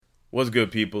What's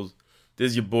good, peoples?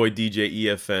 This is your boy DJ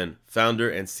EFN, founder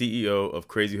and CEO of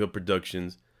Crazy Hood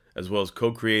Productions, as well as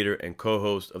co-creator and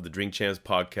co-host of the Drink Champs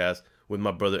podcast with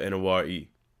my brother Anwar E.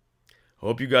 I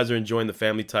hope you guys are enjoying the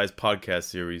Family Ties podcast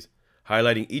series,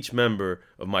 highlighting each member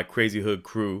of my Crazy Hood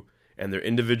crew and their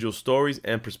individual stories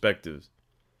and perspectives.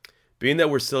 Being that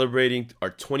we're celebrating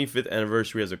our 25th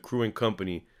anniversary as a crew and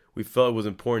company, we felt it was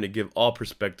important to give all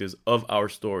perspectives of our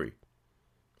story.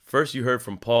 First, you heard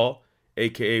from Paul,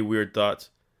 aka Weird Thoughts,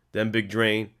 then Big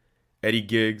Drain, Eddie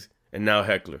Giggs, and now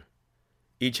Heckler.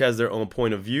 Each has their own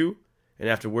point of view, and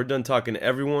after we're done talking to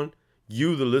everyone,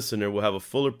 you, the listener, will have a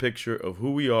fuller picture of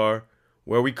who we are,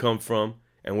 where we come from,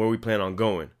 and where we plan on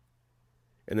going.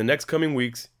 In the next coming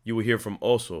weeks, you will hear from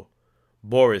Oso,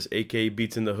 Boris, aka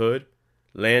Beats in the Hood,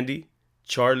 Landy,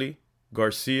 Charlie,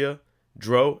 Garcia,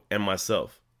 Dro, and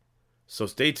myself. So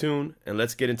stay tuned, and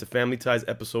let's get into Family Ties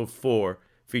episode 4,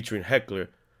 featuring Heckler,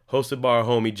 hosted by our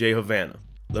homie Jay Havana.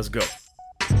 Let's go.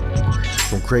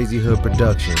 From Crazy Hood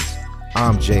Productions,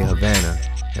 I'm Jay Havana,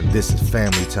 and this is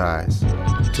Family Ties.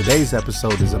 Today's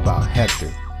episode is about Hector,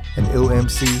 an ill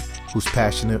MC who's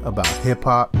passionate about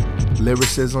hip-hop,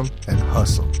 lyricism, and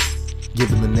hustle.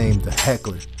 Given the name The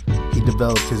Heckler, he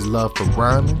developed his love for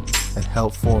rhyming and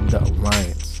helped form The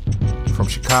Alliance. From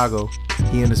Chicago,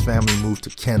 he and his family moved to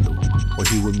Kendall, where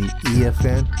he would meet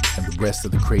EFN and the rest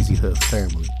of the Crazy Hood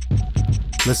family.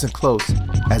 Listen close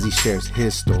as he shares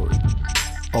his story.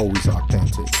 Always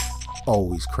authentic,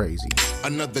 always crazy.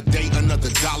 Another day, another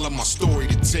dollar, my story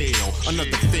to tell.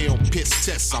 Another failed piss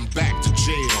test, I'm back to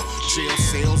jail. Jail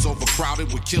cells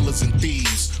overcrowded with killers and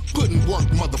thieves. Putting work,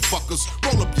 motherfuckers,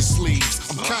 roll up your sleeves.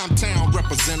 I'm Comptown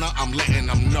representer, I'm letting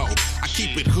them know. I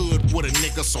keep it hood with a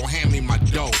nigga, so hand me my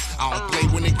dough. I don't play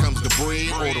when it comes to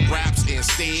bread or the raps.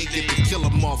 Instead, get the killer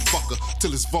motherfucker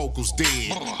till his vocals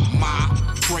dead. My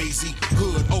crazy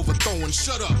hood overthrowing,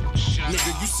 shut up.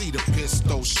 Nigga, you see the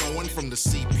pistol showing from the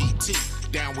CPT.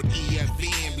 Down with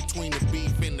EFN, between the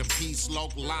beef and the peace,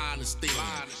 local line is thin.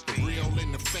 The real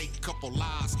and the fake, couple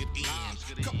lies get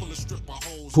in. Couple of stripper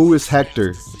holes. Who is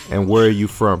Hector, and where are you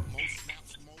from?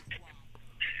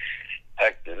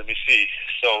 Hector, let me see.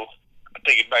 So, I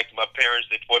take it back to my parents.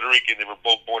 They're Puerto Rican. They were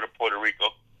both born in Puerto Rico.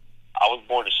 I was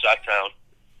born in Chi-Town.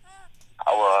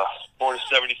 I was born in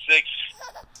 76.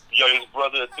 Youngest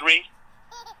brother of 3.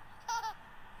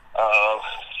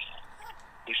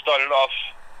 We started off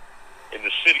in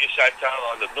the city of Chi-Town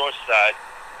on the north side,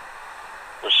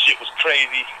 where shit was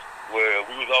crazy, where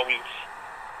we was always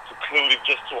secluded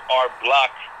just to our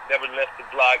block, never left the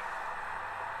block.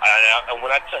 And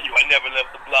when I tell you I never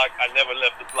left the block, I never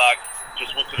left the block.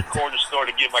 Just went to the corner store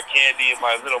to get my candy and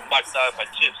my little matcha, my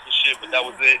chips and shit, but that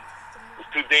was it. It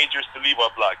was too dangerous to leave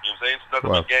our block, you know what I'm saying? So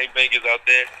nothing but gangbangers out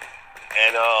there.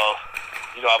 And,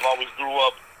 I've always grew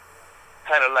up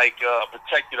kind of like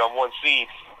protected on one scene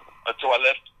until I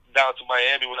left down to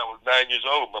Miami when I was 9 years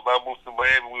old. My mom moved to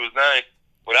Miami when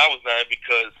I was 9,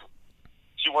 because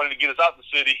she wanted to get us out the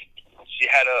city. She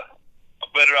had a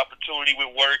better opportunity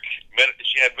with work.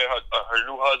 She had met her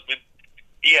new husband.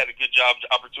 He had a good job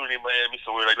opportunity in Miami,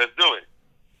 so we were like, let's do it.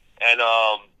 And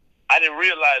I didn't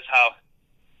realize how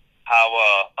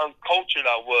uncultured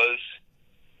I was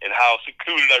and how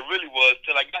secluded I really was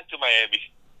till I got to Miami.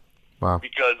 Wow.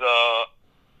 Because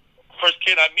first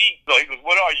kid I meet, he goes,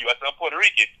 what are you? I said, I'm Puerto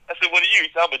Rican. I said, what are you? He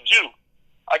said, I'm a Jew.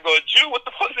 I go, a Jew? What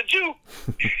the fuck is a Jew?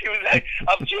 He was like,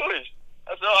 I'm Jewish.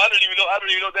 I said, I don't even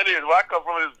know what that is. Where I come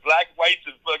from is black, whites,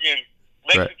 and fucking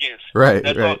Mexicans. Right.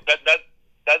 That's all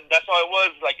it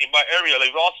was, like, in my area.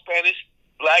 Like, it was all Spanish,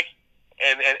 black,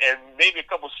 and maybe a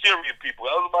couple Syrian people.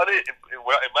 That was about it in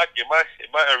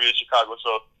my area in Chicago.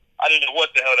 So I didn't know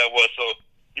what the hell that was. So,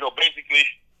 basically,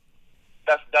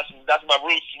 that's my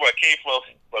roots, where I came from.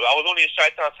 But I was only in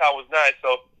Chi-Town until I was 9,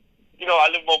 so I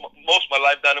lived most of my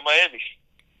life down in Miami.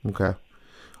 Okay.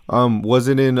 Was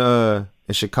it in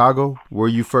Chicago where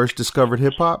you first discovered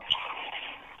hip hop?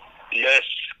 Yes,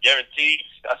 guaranteed.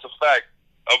 That's a fact.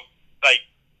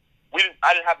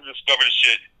 I didn't have to discover the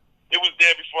shit. It was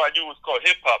there before I knew it was called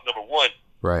hip hop. Number 1.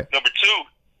 Right. Number 2,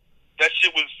 that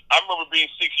shit was. I remember being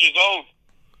 6 years old.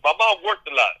 My mom worked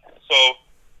a lot, so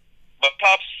my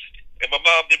pops and my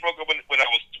mom, they broke up when I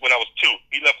was 2.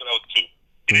 He left when I was 2.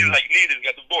 He didn't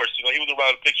got divorced. He was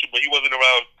around the picture, but he wasn't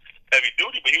around heavy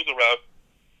duty. But he was around.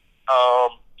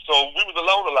 So we was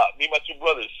alone a lot. Me and my 2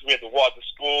 brothers. We had to walk to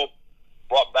school,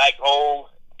 brought back home,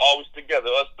 always together.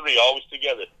 Us 3, always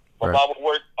together. My mom would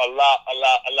work a lot.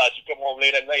 She'd come home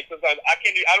late at night. Sometimes I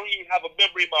don't even have a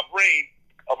memory in my brain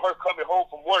of her coming home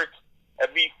from work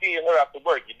and me seeing her after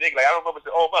work. You dig? Like, I don't remember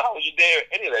saying, "Oh, ma, how was your day?" or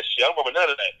any of that shit. I don't remember none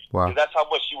of that. Wow. That's how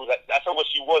much she was. That's how much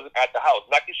she was at the house.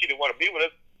 Not because she didn't want to be with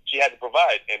us, she had to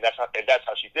provide, and that's how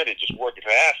she did it, just working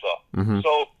her ass off. Mm-hmm.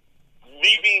 So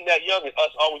me being that young and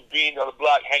us always being on the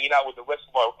block, hanging out with the rest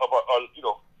of our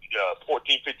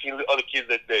 14, 15 other kids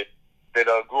that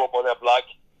grew up on that block,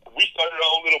 we started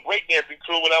our own little breakdancing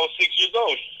crew when I was 6 years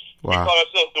old. Wow. We called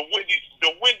ourselves the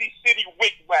Windy City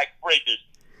Wick Whack Breakers.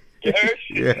 You heard?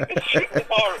 Yeah. It's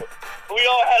horrible. We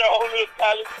all had our own little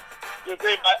talent. You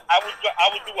know, I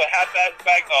would do a half-ass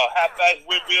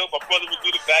windmill. My brother would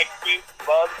do the backspin.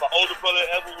 My older brother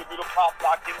Evan would do the pop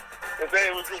locking. And then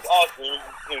it was just awesome.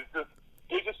 It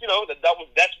was just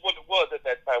that's what it was at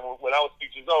that time. When I was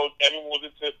 6 years old, everyone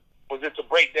was into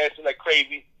breakdancing like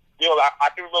crazy. You know, I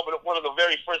can remember one of the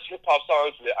very first hip hop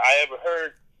songs that I ever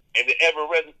heard, and it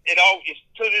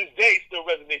to this day still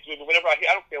resonates with me. Whenever I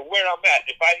hear, I don't care where I'm at.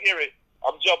 If I hear it,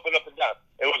 I'm jumping up and down.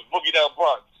 It was Boogie Down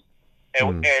Bronx,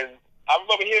 and I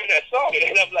remember hearing that song,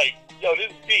 and I'm like, yo,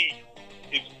 this beat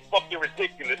is fucking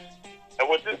ridiculous. And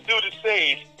what this dude is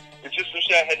saying is just some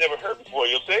shit I had never heard before.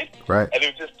 You know what I'm saying? Right. And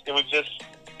it was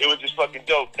just fucking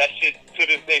dope. That shit to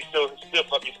this day still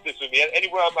fucking sticks with me. And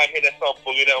anywhere I might hear that song,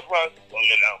 Boogie Down Bronx,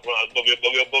 Boogie Down Bronx,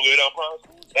 Boogie Down Bronx,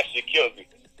 that shit kills me.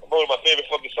 It's one of my favorite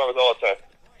fucking songs of all time.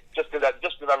 Just because I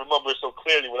remember it so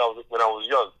clearly when I was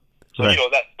young. So right. you know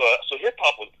that. So hip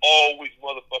hop was always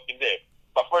motherfucking there.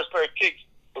 My first pair of kicks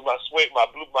was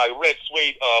my red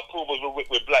suede Pumas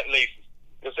with black laces.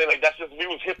 You know what I'm saying? Like that's just we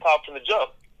was hip hop from the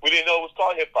jump. We didn't know it was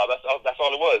called hip hop. That's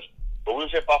all it was. But we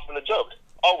was hip hop from the jump.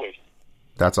 Always.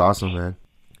 That's awesome, man.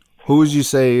 Who would you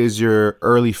say is your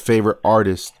early favorite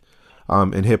artist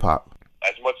in hip hop?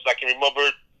 As much as I can remember,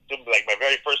 like my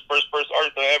very first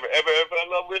artist I ever fell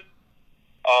in love with.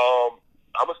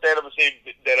 I'm gonna stand up and say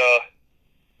that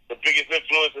the biggest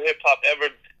influence in hip hop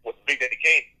ever was Big Daddy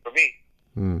Kane for me.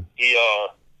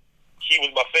 He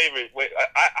was my favorite.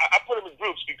 I put him in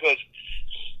groups because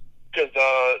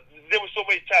there were so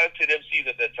many talented MCs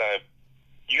at that time.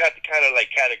 You have to kind of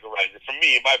like categorize it for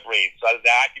me in my brain, so I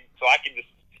can just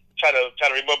try to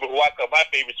remember who I thought my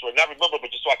favorites were. Not remember,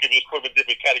 but just so I can just put them in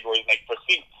different categories. Like for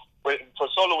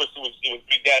soloists, it was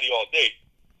Big Daddy all day.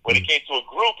 When it came to a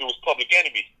group, it was Public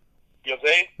Enemy. You know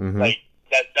what I'm saying? Mm-hmm. Like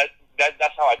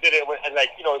that's how I did it. And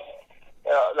like you know,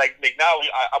 like now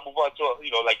I move on to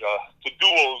to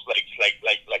duos like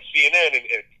CNN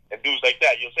and dudes like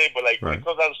that. You know what I'm saying? But like when it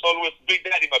comes down to soloists, Big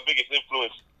Daddy my biggest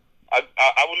influence.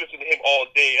 I would listen to him all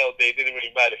day. It didn't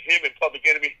really matter. Him and Public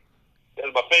Enemy, that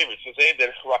was my favorites. You know what I'm saying? Then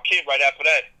Rakim right after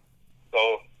that.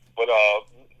 So, but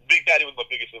Big Daddy was my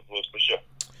biggest influence for sure.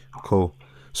 Cool.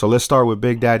 So let's start with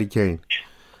Big Daddy Kane.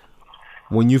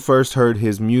 When you first heard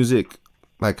his music,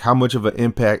 like how much of an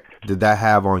impact did that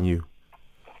have on you?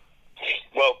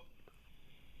 Well,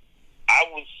 I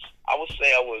would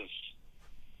say I always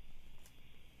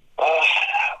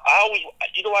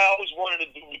wanted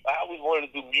to do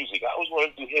music. I always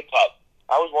wanted to do hip hop.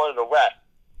 I always wanted to rap.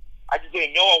 I just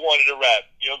didn't know I wanted to rap.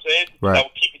 You know what I'm saying? Right. I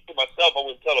would keep it to myself. I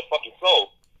wouldn't tell a fucking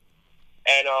soul.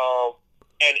 And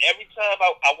every time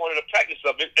I wanted to practice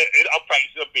something, I'm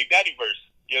practicing a Big Daddy verse.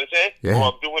 You know what I'm saying? Yeah.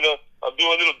 Or I'm doing a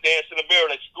little dance in the mirror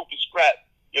like Scoop and Scrap.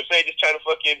 You know what I'm saying?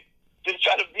 Just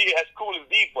trying to be as cool as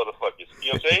these motherfuckers.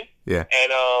 You know what I'm saying? Yeah.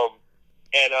 And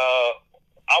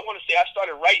I want to say I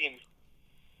started writing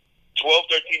 12,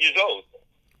 13 years old.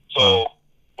 So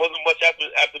wasn't much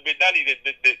after Big Daddy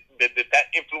that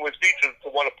influenced me to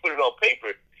want to put it on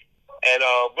paper. And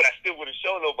but I still wouldn't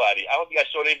show nobody. I don't think I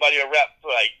showed anybody a rap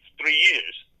for like 3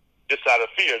 years, just out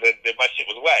of fear that my shit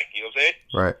was whack. You know what I'm saying?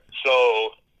 Right.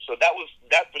 So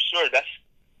that for sure. That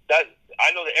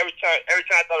I know that every time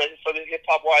I thought of something hip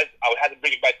hop wise, I would have to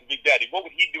bring it back to Big Daddy. What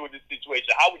would he do in this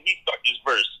situation? How would he start this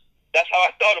verse? That's how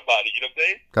I thought about it. You know what I'm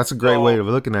saying? That's a great way of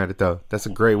looking at it, though. That's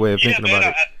a great way of thinking about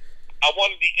it. I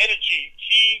wanted the energy.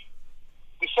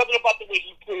 There's something about the way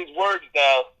he put his words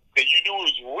down that you knew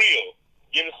was real.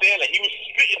 You understand? Like he was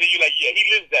spitting, and you're like, yeah, he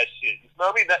lives that shit. You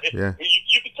know what I mean?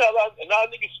 You can tell a lot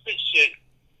of niggas spit shit,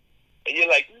 and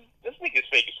you're like, this nigga's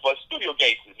fake as fuck, studio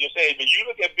gangsters. You know what I'm saying? But you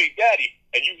look at Big Daddy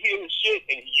and you hear his shit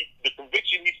and the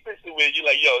conviction he spits it with, you're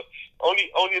like, yo, only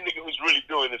a nigga who's really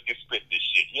doing this can spit this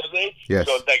shit. You know what I'm saying? Yes.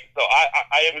 So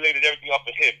I emulated everything off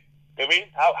of him. You know what I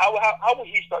mean? How would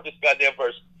he start this goddamn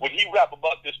verse? Would he rap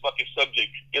about this fucking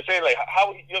subject? You know what I'm saying? Like how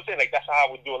would he, you know what I'm saying? Like that's how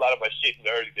I would do a lot of my shit in the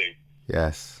early days.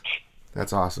 Yes.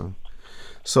 That's awesome.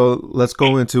 So let's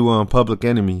go into Public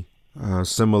Enemy.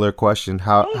 Similar question.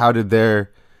 How did their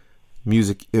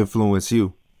music influence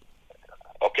you?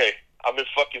 Okay, I'm in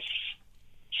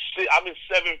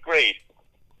 7th grade.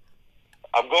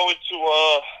 I'm going to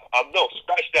no,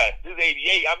 scratch that. This is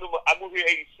 88. I moved here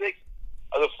 86.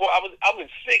 I'm in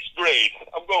 6th grade.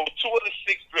 I'm going with 2 other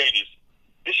 6th graders,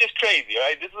 This shit's crazy, all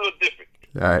right? This is a little different.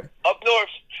 All right. Up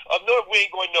north, we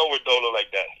ain't going nowhere dolo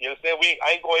like that. You understand?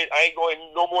 I ain't going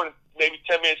no more than maybe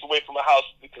 10 minutes away from my house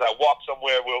because I walk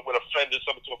somewhere with a friend or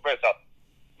something to a friend's house.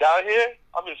 Down here,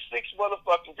 I'm in 6th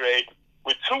motherfucking grade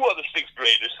with 2 other 6th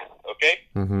graders. Okay.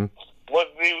 Mm-hmm. One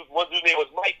dude's name was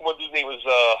Mike. One dude's name was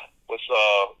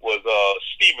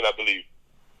Steven, I believe.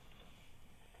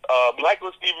 Michael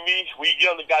and Steven, we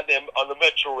get on the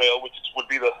Metro Rail, which would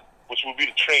be the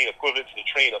train equivalent to the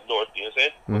train up north. You know what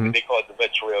I'm saying? Mm-hmm. They call it the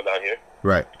Metro Rail down here.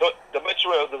 Right. But the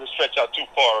Metro Rail doesn't stretch out too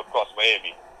far across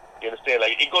Miami. You understand?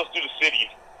 Like, it goes through the city,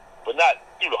 but not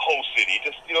through the whole city. It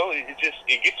just,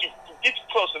 it gets you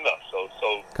close enough.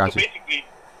 So gotcha. basically,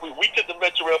 we took the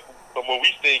Metro Rail from where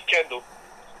we stay in Kendall.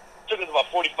 It took us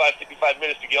about 45, 55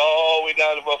 minutes to get all the way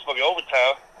down to motherfucking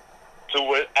Overtown to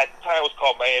what at the time was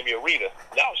called Miami Arena.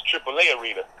 Now it's AAA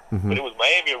Arena, but it was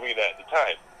Miami Arena at the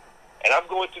time. And I'm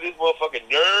going to this motherfucking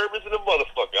nervous as a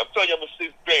motherfucker. I'm telling you, I'm in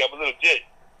 6th grade. I'm a little jit.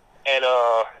 And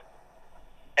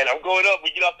I'm going up.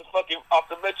 We get off the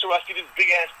Metro. I see this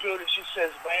big ass building. She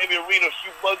says Miami Arena,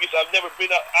 humongous. I've never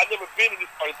been in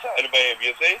this part of town in Miami.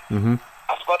 You know what I'm saying? Mm-hmm.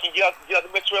 I fucking get out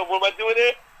the Metro. What am I doing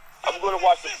there? I'm going to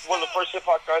watch one of the first hip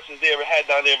hop concerts they ever had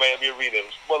down there in Miami Arena. It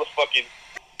was motherfucking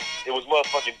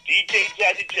DJ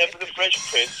Jazzy Jeff and the Fresh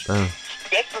Prince,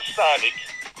 Stetsasonic,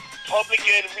 Public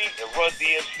Enemy, and Run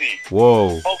DMC.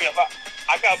 Whoa. Okay,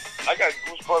 I got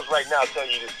goosebumps right now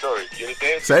telling you this story. You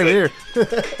understand? Same here.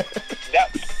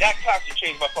 that concert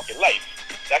changed my fucking life.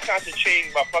 That concert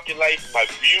changed my fucking life, my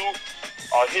view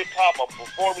on hip hop, on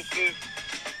performances,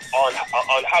 on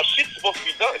how shit's supposed to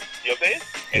be done. You know what I'm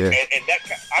saying? And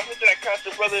I went to that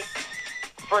concert, brother.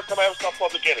 First time I ever saw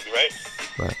Public Enemy, right?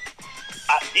 Right.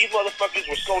 These motherfuckers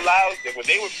were so loud that when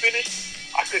they were finished,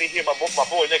 I couldn't hear my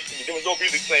boy next to me. There was no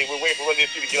music playing. We were waiting for Run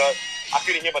DMC to get on. I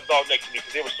couldn't hear my dog next to me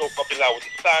because they were so fucking loud with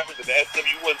the sirens and the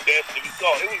SW1s dancing.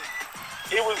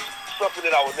 It was something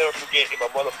that I will never forget in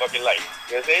my motherfucking life.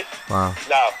 You know what I'm saying? Wow.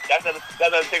 Now, that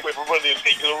doesn't take away from Run DMC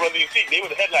because Run DMC, they were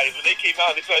the headliners. When they came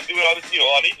out, they started doing all this,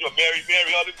 all they do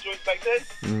Mary, all them joints back then.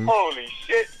 Mm-hmm. Holy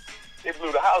shit. They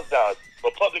blew the house down.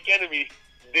 But Public Enemy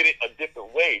did it a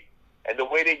different way. And the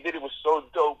way they did it was so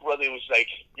dope, brother. It was like,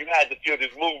 you had to feel this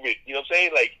movement. You know what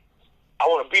I'm saying? Like, I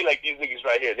want to be like these niggas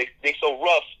right here. They so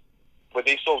rough, but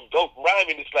they so dope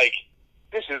rhyming. It's like,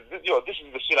 this is the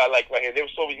shit I like right here. It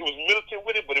was militant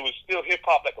with it, but it was still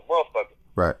hip-hop like a motherfucker.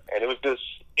 Right. And it was just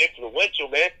influential,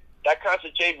 man. That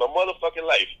concert changed my motherfucking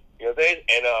life. You know what I'm saying?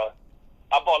 And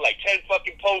I bought like 10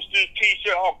 fucking posters,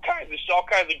 t-shirts, all kinds of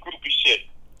groupie shit.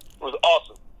 It was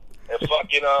awesome. And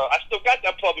fucking, I still got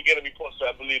that Public Enemy poster,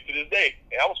 I believe, to this day.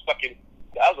 And that was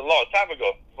a long time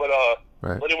ago. But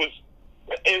it was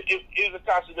a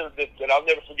concert that I'll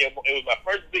never forget. It was my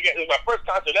first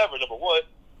concert ever, number one,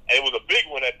 and it was a big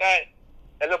one at that.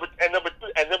 And number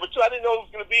two, I didn't know it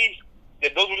was gonna be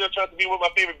that those were gonna turn out to be one of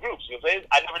my favorite groups. You know what I'm saying?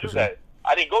 I never knew that.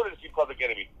 I didn't go to see Public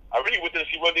Enemy. I really went to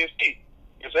see Run DMC. You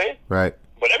know what I'm saying? Right.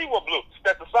 But everyone blew.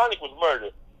 Stetsasonic was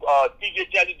murdered. DJ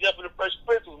Jazzy Jeff and the Fresh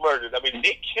Prince was murdered. I mean,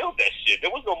 they killed that shit. There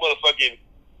was no motherfucking.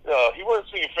 He wasn't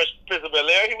singing Fresh Prince of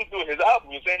Bel-Air. He was doing his album.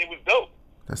 You know what I'm saying? It was dope.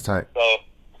 That's tight. So,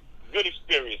 good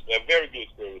experience, man. Very good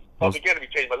experience. Public Enemy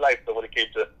changed my life, though, when it came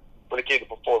to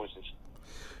performances.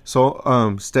 So,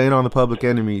 staying on the Public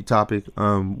Enemy topic,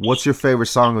 what's your favorite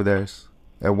song of theirs,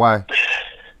 and why?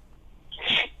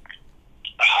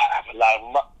 I have a lot of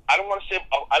them. I don't want to say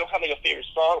I don't have like a favorite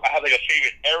song. I have like a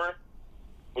favorite era,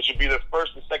 which would be their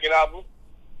first and second album.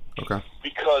 Okay.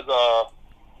 Because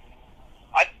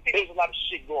I think there was a lot of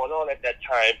shit going on at that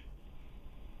time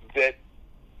that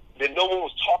no one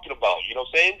was talking about, you know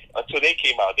what I'm saying? Until they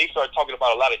came out. They started talking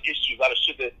about a lot of issues, a lot of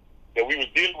shit that we were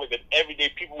dealing with, that everyday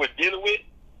people were dealing with.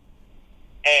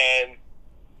 And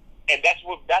that's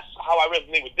how I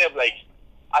resonate with them. Like,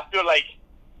 I feel like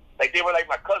they were like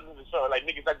my cousins and something, like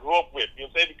niggas I grew up with, you know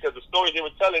what I'm saying? Because the stories they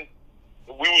were telling,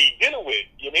 we were dealing with,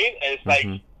 you know what I mean? And it's like,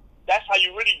 that's how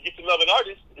you really get to love an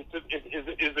artist, is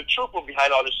the truth behind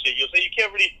all this shit. You know what I'm saying? You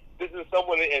can't really listen to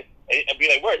someone and be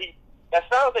like, that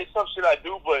sounds like some shit I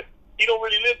do, but he don't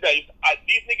really live that.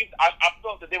 These niggas, I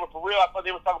felt that they were for real. I thought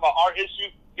they were talking about our issues,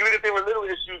 even if they were little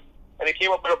issues, and they came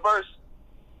up with a verse.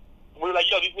 We were like,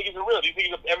 yo, these niggas are real. These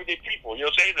niggas are everyday people. You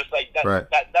know what I'm saying? It's like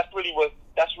that's really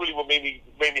what made me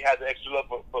have the extra love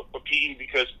for PE,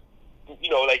 because, you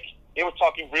know, like, they were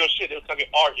talking real shit. They were talking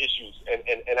our issues,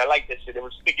 and I like that shit. They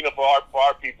were sticking up for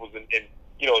our peoples, and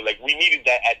you know, like, we needed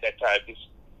that at that time. Because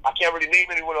I can't really name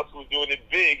anyone else who was doing it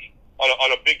big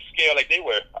on a big scale like they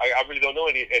were. I really don't know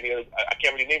any other. I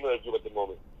can't really name another group at the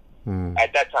moment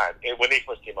at that time, and when they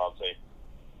first came out. I'm saying.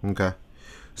 Okay,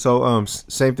 so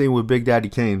same thing with Big Daddy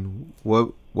Kane.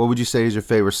 What What would you say is your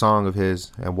favorite song of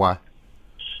his, and why?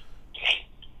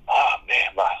 Ah,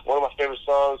 man, one of my favorite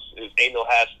songs is "Ain't No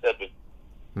Half Steppin'."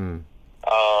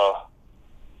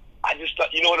 I just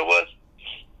thought, you know what it was?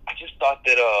 I just thought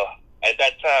that at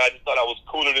that time, I just thought I was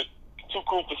too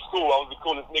cool for school. I was the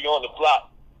coolest nigga on the block.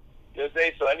 You know what I'm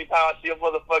saying? So anytime I see a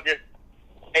motherfucker,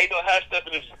 "Ain't No Half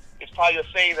Steppin'" is probably a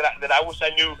saying that I wish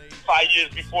I knew 5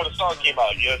 years before the song came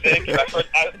out. You know what I'm saying? Because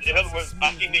in other words,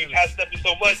 I seen niggas half stepping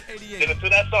so much that until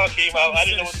that song came out, I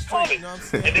didn't know what to call it.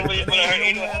 And then when I heard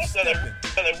 "Ain't No Half Steppin',"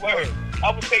 I'm like, word.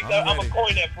 I'm gonna take that. I'm gonna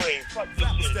coin that phrase. Fuck this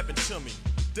shit. Stepping to me.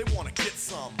 They wanna get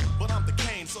some, but I'm the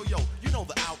Kane, so yo, you know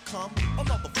the outcome.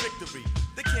 Another victory,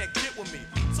 they can't get with me.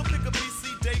 So pick a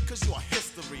BC day, cause you're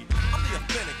history. I'm the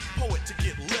authentic poet to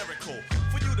get lyrical.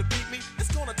 For you to beat me,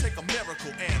 it's gonna take a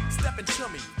miracle. And stepping to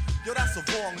me, yo, that's a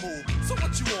wrong move. So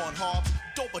what you on, Hobbs?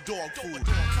 Dope a dog food.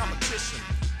 Competition,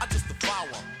 I just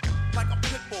devour. Like a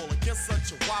pit bull against a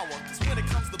chihuahua. Cause when it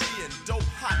comes to being dope,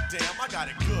 hot damn, I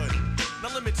got it good.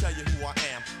 Now let me tell you who I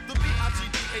am. The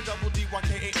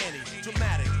BIGDADDYKANE.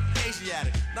 Dramatic,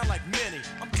 Asiatic, not like many.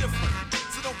 I'm different,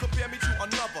 so don't compare me to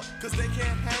another. Cause they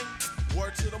can't hang,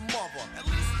 word to the mother. At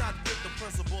least not with the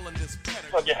principle in this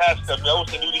pedigree. Fucking half step. I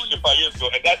wish I knew this shit 5 years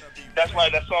ago. And that's why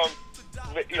that song,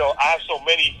 you know, I have so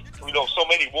many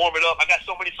warming up. I got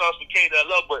so many songs from Kane that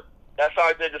I love, but that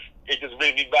song there it just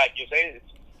brings me back. You know what I'm saying?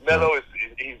 Mellow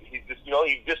he's just, you know,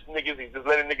 he's just niggas, he's just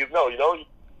letting niggas know, you know,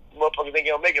 motherfuckers ain't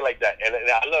gonna make it like that. And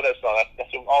I love that song.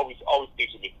 That's what always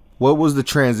sticks with me. What was the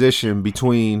transition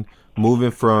between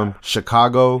moving from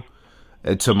Chicago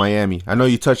to Miami? I know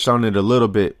you touched on it a little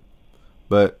bit,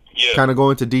 but kind of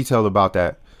go into detail about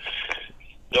that.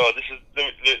 No, let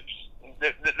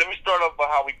me start off by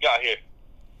how we got here.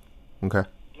 Okay.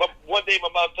 One day my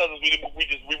mom tells us we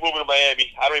moving to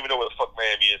Miami. I don't even know where the fuck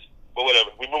Miami is, but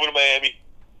whatever. We moving to Miami.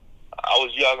 I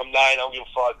was young. I'm 9. I don't give a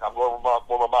fuck. I'm going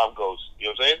where my mom goes. You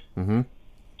know what I'm saying? Mm-hmm.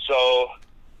 So,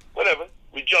 whatever.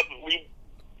 We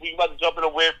about to jump in a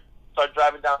whip, start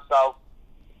driving down south.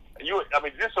 This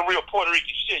is some real Puerto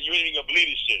Rican shit. You ain't even gonna believe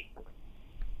this shit.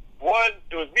 One,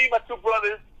 it was me, my 2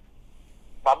 brothers,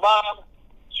 my mom.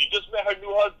 She just met her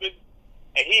new husband,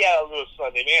 and he had a little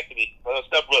son named Anthony, my little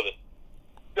stepbrother.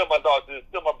 Still my dog,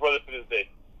 still my brother to this day.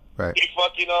 Right. He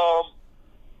fucking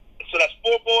so that's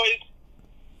 4 boys.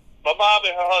 My mom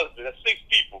and her husband. That's 6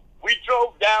 people. We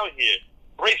drove down here.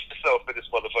 Brace yourself for this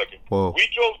motherfucker. Whoa. We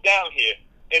drove down here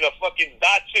in a fucking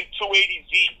Datsun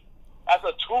 280Z. That's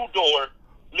a 2-door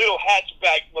little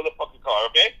hatchback motherfucking car,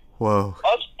 okay? Whoa.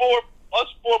 Us four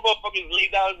motherfuckers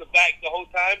laid down in the back the whole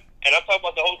time. And I'm talking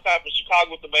about the whole time from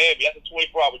Chicago to Miami. That's a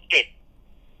 24-hour trip.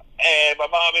 And my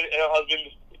mom and her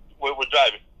husband were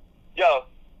driving. Yo,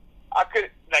 I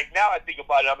couldn't, like, now I think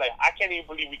about it, I'm like, I can't even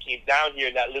believe we came down here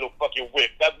in that little fucking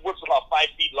whip. That whip's about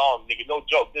 5 feet long, nigga, no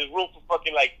joke. There's room for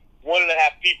fucking, like, 1.5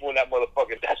 people in that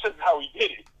motherfucker. That's just how we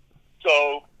did it.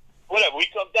 So, whatever, we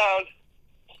come down,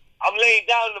 I'm laying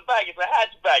down in the back, it's a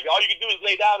hatchback. All you can do is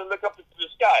lay down and look up into the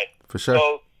sky. For sure.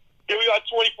 So, here we are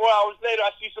 24 hours later,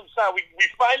 I see some sign. We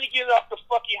finally get off the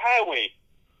fucking highway.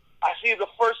 I see the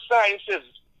first sign, it says,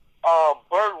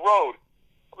 Bird Road.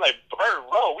 I'm like, Bird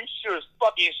Road? We sure as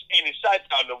fucking ain't in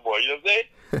Chi-Town no more, you know what I'm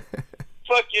saying?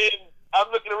 Fucking, I'm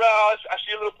looking around, I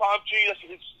see a little palm tree, I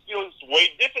see, it's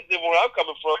way different than where I'm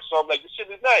coming from, so I'm like, this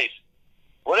shit is nice.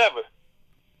 Whatever.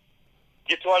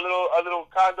 Get to our little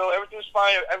condo, everything's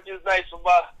fine, everything's nice, so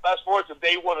fast forward to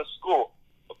day 1 of school,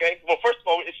 okay? Well, first of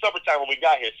all, it's summertime when we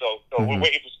got here, so we're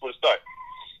waiting for school to start.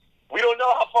 We don't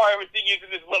know how far everything is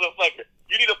in this motherfucker.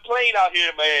 You need a plane out here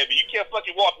in Miami. You can't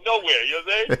fucking walk nowhere, you know what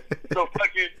I'm saying? So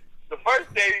fucking, the first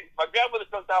day, my grandmother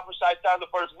comes down from Chi-Town the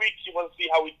first week. She wants to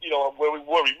see how we, where we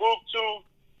moved to.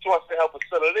 She wants to help us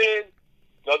settle in.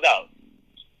 No doubt.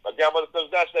 My grandmother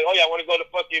comes down, she's like, oh yeah, I want to go to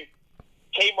fucking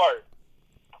Kmart.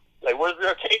 Like, where's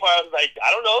there a Kmart? I was like,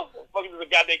 I don't know. Fucking there's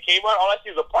a goddamn Kmart. All I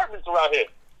see is apartments around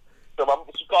here. So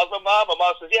she calls my mom. My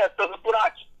mom says, yeah, it's the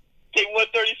Burac. Take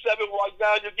 137, walk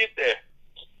down, you'll get there.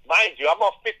 Mind you, I'm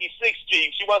on 56th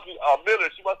Street. She wants me, Miller,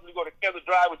 she wants me to go to Kendall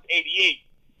Drive, which is 88.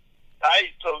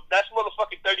 Alright, so that's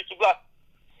motherfucking 32 blocks.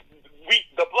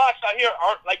 The blocks out here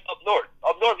aren't like up north.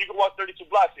 Up north, you can walk 32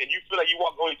 blocks and you feel like you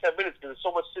walk only 10 minutes because there's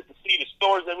so much shit to see. The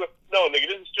stores everywhere. No,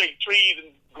 nigga, this is straight trees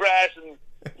and grass and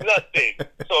nothing.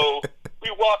 So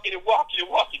we walking and walking and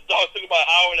walking. Dog, took about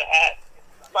an hour and a half.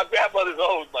 My grandmother's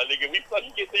old, my nigga. We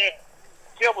fucking get there.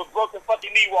 She almost broke her fucking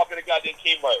knee walking the goddamn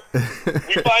Kmart.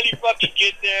 We finally fucking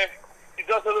get there. She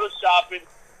does her little shopping.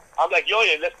 I'm like, yo,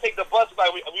 yeah, let's take the bus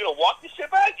back. We gonna walk this shit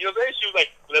back? You know what I'm saying? She was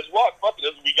like, let's walk. Fuck it.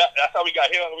 That's how we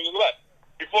got here. We gonna go back.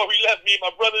 Before we left, me and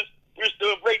my brothers, we were still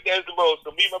in breakdancing mode.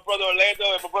 So me and my brother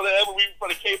Orlando and my brother Evan, we were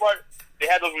from the Kmart. they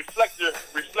had those reflector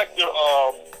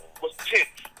what's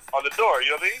tints on the door, you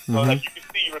know what I mean? So like you can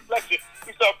see your reflection.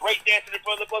 We started breakdancing in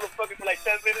front of the motherfuckers for like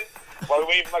 10 minutes while we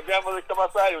waited for my grandmother to come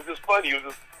outside. It was just funny. It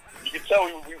was just, you could tell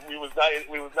we was not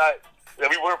that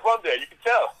we weren't from there. You could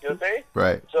tell, you know what I'm saying?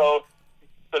 Right. So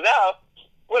now,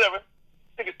 whatever.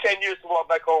 Took it 10 years to walk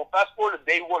back home. Fast forward to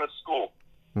day one of school.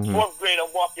 4th grade,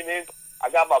 I'm walking in. I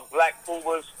got my black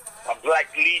Pumas, my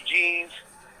black Lee jeans,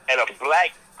 and a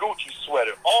black Gucci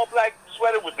sweater. All black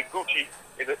sweater with the Gucci,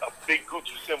 and a big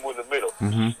Gucci symbol in the middle.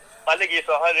 My nigga, it's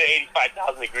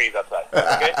 185,000 degrees outside.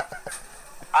 Okay,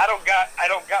 I don't got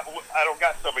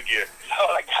summer gear.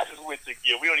 All I got is winter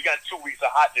gear. We only got 2 weeks of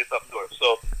hotness up north.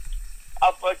 So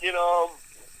I fucking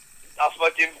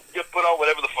just put on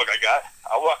whatever the fuck I got.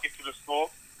 I walk into the school.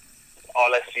 All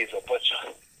I see is a bunch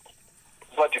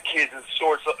of kids in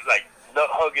shorts, like nut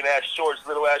hugging ass shorts,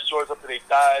 little ass shorts up to their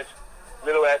thighs,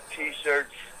 little ass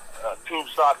t-shirts, tube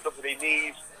socks up to their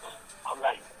knees. I'm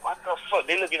like, what the fuck?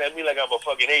 They looking at me like I'm a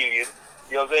fucking alien.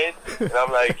 You know what I'm saying? And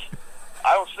I'm like,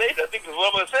 I don't say nothing because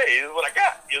what I'm gonna say is what I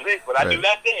got. You know what I'm saying? But I knew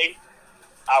that day.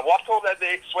 I walked home that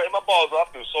day, sweating my balls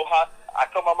off. It was so hot. I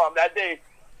told my mom that day,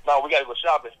 "Mom, we gotta go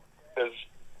shopping because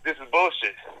this is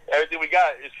bullshit. Everything we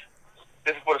got is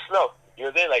for the snow. You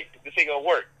know what I'm saying? Like this ain't gonna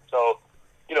work." So,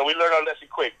 you know, we learned our lesson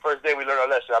quick. First day we learned our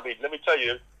lesson. I mean, let me tell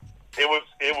you, it was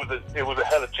a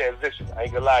hell of a transition. I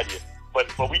ain't gonna lie to you. But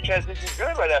we transitioned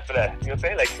good right after that. You know what I'm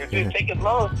saying? Like it didn't take us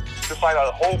long to find out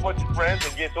a whole bunch of friends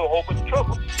and get into a whole bunch of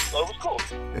trouble. So it was cool.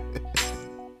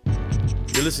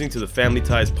 You're listening to the Family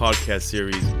Ties podcast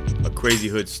series, A Crazy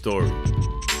Hood Story.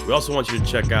 We also want you to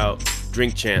check out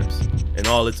Drink Champs and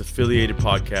all its affiliated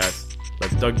podcasts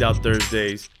like Thugged Out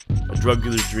Thursdays, A Drug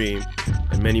Dealer's Dream,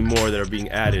 and many more that are being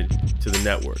added to the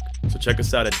network. So check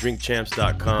us out at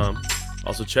drinkchamps.com.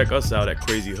 Also check us out at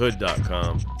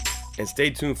crazyhood.com. And stay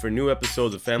tuned for new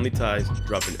episodes of Family Ties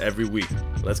dropping every week.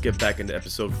 Let's get back into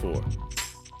episode 4.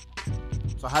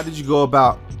 So how did you go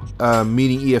about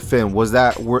meeting EFN?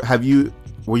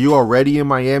 Were you already in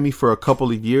Miami for a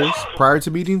couple of years prior to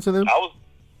meeting to them?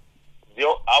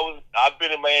 I've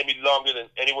been in Miami longer than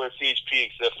anywhere in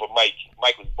CHP except for Mike.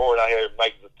 Mike was born out here.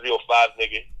 Mike is a 305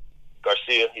 nigga.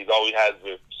 Garcia, he's always has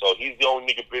been. So he's the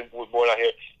only nigga was born out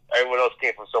here. Everyone else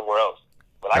came from somewhere else.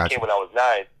 But I came when I was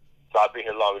 9, so I've been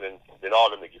here longer than all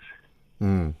the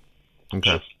niggas.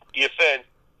 Okay. EFN,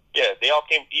 yeah, they all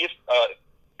came.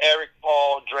 Eric,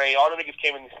 Paul, Dre, all the niggas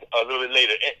came in a little bit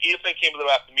later. EFN came a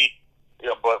little after me, you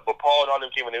know, but Paul and all them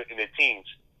came in their teens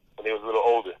when they was a little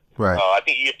older. Right. I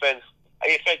think EFN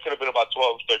could have been about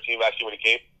 12, 13 last year when he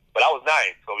came, but I was 9,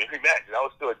 so imagine, I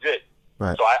was still a jit.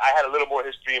 Right. So I had a little more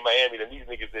history in Miami than these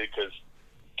niggas did because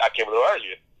I came a little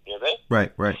earlier. You know what I'm saying?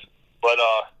 Right. But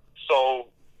so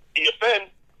EFN,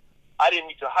 I didn't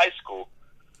meet till high school.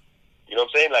 You know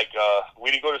what I'm saying? Like we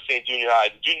didn't go to St. Junior High.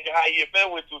 The junior high EFN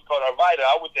went to was called Arvida.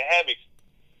 I went to Hammocks.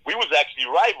 We was actually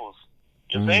rivals.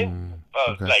 You know what I'm saying?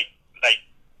 Okay. Like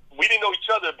we didn't know each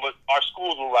other, but our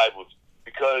schools were rivals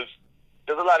because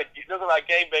there's a lot of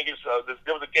gangbangers.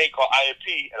 There was a gang called IMP,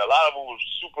 and a lot of them were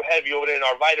super heavy over there in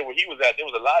Arvida where he was at. There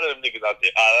was a lot of them niggas out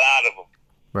there. A lot of them.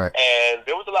 Right. And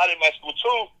there was a lot in my school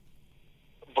too.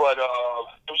 But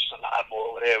there was just a lot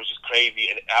more over there. It was just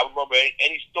crazy. And I remember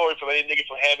any story from any nigga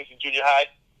from Hammocks in junior high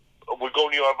would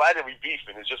go near Arvida and we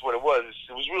beefing. It's just what it was.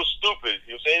 It was real stupid.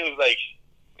 You know what I'm saying?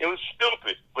 It was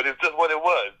stupid, but it's just what it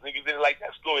was. Niggas didn't like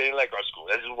that school. They didn't like our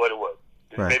school. That's just what it was.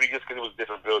 Right. Maybe just because it was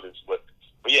different buildings. But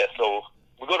yeah, so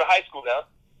we go to high school now.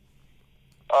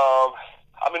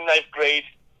 I'm in 9th grade.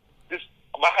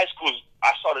 My high school,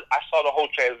 I saw the whole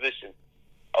transition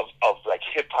of like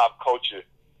hip hop culture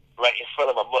right in front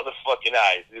of my motherfucking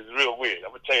eyes. It's real weird. I'm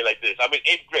gonna tell you like this. I'm in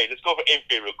 8th grade. Let's go for 8th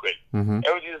grade real quick.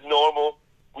 Everything is normal.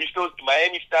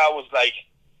 Miami style was like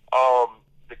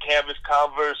the canvas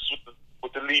Converse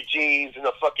with the Lee jeans and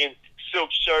the fucking silk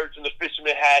shirts and the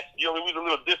fisherman hats. You know, it was a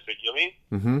little different. You know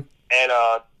what I mean? And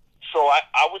so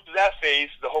I went through that phase,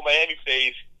 the whole Miami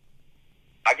phase.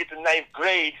 I get to 9th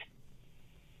grade.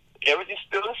 Everything's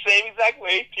still the same exact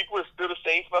way. People are still the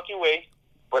same fucking way.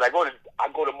 But I go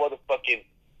to motherfucking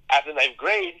after 9th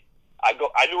grade. I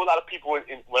knew a lot of people right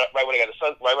when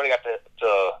I got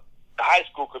to high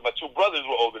school because my 2 brothers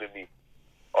were older than me.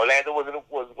 Orlando was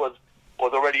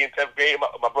already in 10th grade.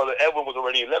 My brother Edwin was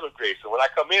already in 11th grade. So when I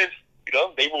come in, you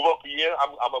know, they move up a year.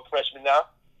 I'm a freshman now,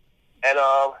 and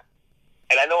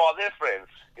I know all their friends.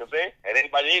 You know what I'm saying? And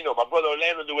anybody they know, my brother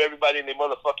Orlando knew everybody and their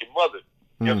motherfucking mother.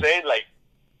 You know what I'm saying? Like,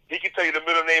 he could tell you the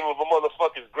middle name of a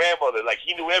motherfucker's grandmother. Like,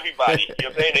 he knew everybody. You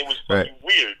know what I'm saying? It was fucking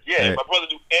weird. Yeah, my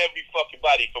brother knew every fucking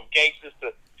body, from gangsters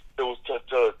to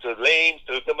lames,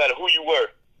 to no matter who you were.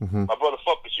 My brother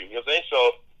fucked with you. You know what I'm saying? So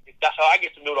that's how I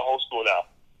get to know the whole school now.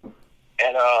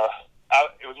 And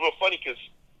it was real funny because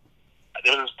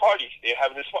there was this party. They were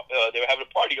having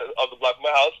a party of the block of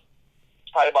my house.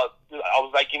 Probably about, I was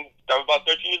about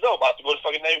 13 years old, about to go to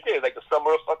fucking 9th grade. Like the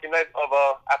summer of fucking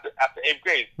after 8th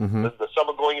grade. Mm-hmm. The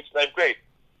summer going into 9th grade.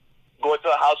 Going to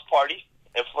a house party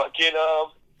and fucking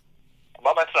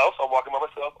by myself. I'm walking by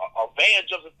myself. A van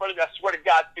jumps in front of me. I swear to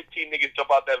God, 15 niggas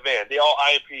jump out that van. They all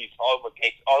IMPs, all of them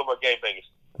are gangbangers.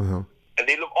 Mm-hmm. And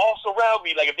they look all surround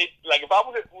me like if I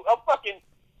was I'm fucking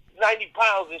 90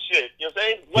 pounds and shit. You know what I'm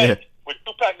saying? Wet with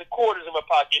 2 packs of quarters in my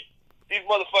pocket. These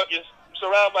motherfuckers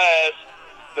surround my ass.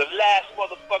 The last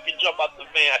motherfucking jump out the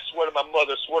van, I swear to my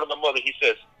mother, he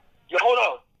says, yo, hold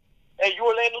on. Hey, you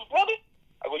Orlando's brother?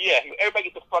 I go, yeah. Everybody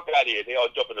get the fuck out of here. They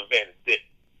all jump in the van and dip.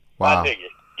 Wow. My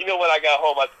nigga. You know when I got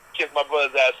home, I kissed my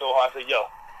brother's ass so hard. I said, yo,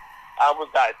 I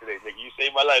almost died today, nigga. You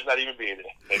saved my life not even being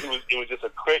there. Like, it was just a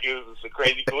crazy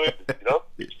coincidence, you know?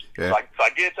 Yeah. So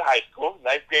I get into high school.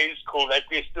 9th grade is cool. 9th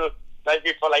grade for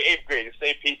like 8th grade. The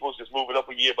same people, just moving up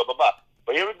a year, blah, blah, blah.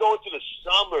 But here we go into the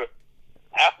summer.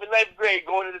 After 9th grade,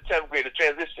 going into 10th grade, the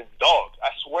transition, dog,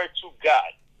 I swear to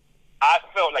God, I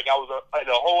felt like I was in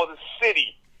a whole other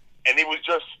city, and it was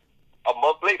just a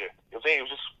month later. You know what I'm saying? It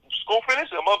was just school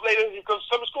finished, and a month later, here comes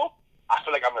summer school. I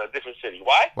feel like I'm in a different city.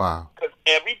 Why? Wow. Because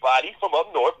everybody from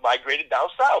up north migrated down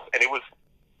south, and it was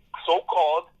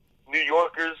so-called New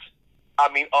Yorkers,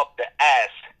 up the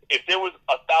ass. If there was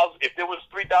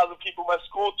 3,000 people in my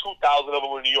school, 2,000 of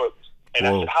them were New Yorkers. And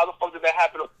I said, how the fuck did that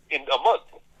happen in a month?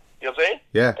 You know what I'm saying?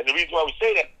 Yeah. And the reason why we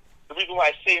say that, the reason why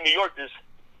I say New Yorkers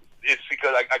is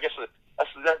because I guess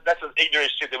that's an ignorant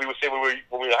shit that we would say when we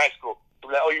were in high school.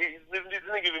 We're like, oh, this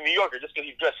nigga's a New Yorker just because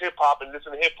he dressed hip hop and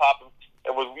listened to hip hop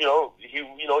and was, he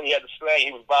had the slang, he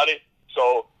was about it.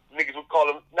 So niggas would call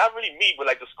him, not really me, but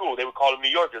like the school, they would call him New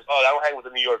Yorkers. Oh, I don't hang with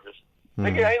the New Yorkers.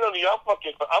 Nigga, I ain't no New York.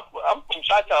 I'm from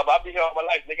Chi-Town, but I've been here all my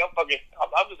life. Nigga, I'm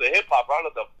just a hip hopper. I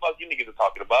don't know what the fuck you niggas are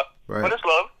talking about. Right. But it's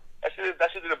love. That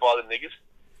shit didn't bother niggas.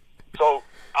 So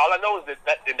all I know is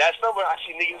that in that summer, I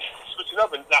see niggas switching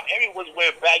up, and now everyone's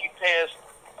wearing baggy pants,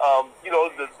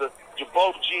 the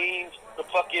Jabot jeans, the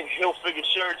fucking Hilfiger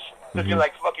shirts, looking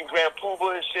like fucking Grand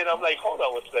Poobah and shit. I'm like, hold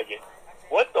on one second.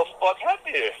 What the fuck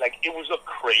happened here? Like, it was a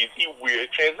crazy,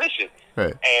 weird transition.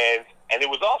 Right. And it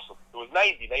was awesome. It was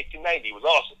 1990. It was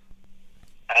awesome.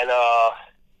 And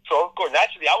so, of course,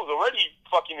 naturally, I was already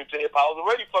fucking into hip-hop. I was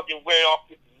already fucking wearing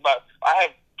off I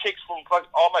have kicks from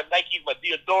all my Nikes, my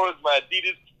Diodoras, my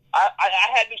Adidas. I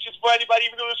had this shit before anybody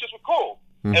even knew this shit was cool.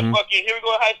 Mm-hmm. And fucking, here we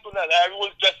go in high school now.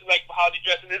 Everyone's dressing like how they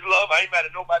dressing is love. I ain't mad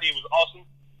at nobody. It was awesome.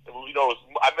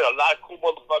 I met a lot of cool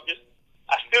motherfuckers.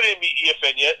 I still didn't meet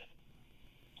EFN yet.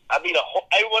 I meet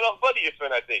everyone else but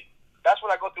EFN, I think. That's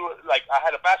when I go through, like, I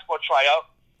had a basketball tryout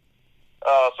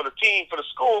for the team, for the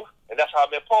school, and that's how I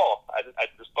met Paul. I did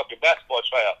this fucking basketball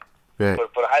tryout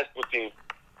for the high school team.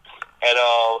 And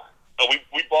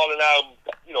we balling out,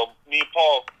 me and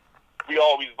Paul, we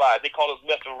always vibe. They call us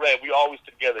Meth and Red. We always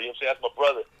together. You know what I'm saying? That's my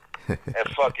brother. And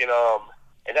fucking,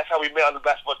 and that's how we met on the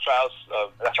basketball trials.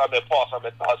 That's how I met Paul. So I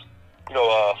met us,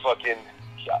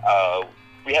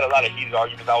 we had a lot of heated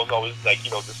arguments. I was always like,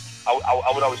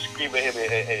 I would always scream at him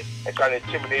and try to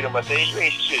intimidate him. I say, hey, you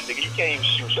ain't shit, nigga. You can't even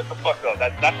shoot. Shut the fuck up.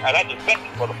 And I just met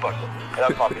this motherfucker. And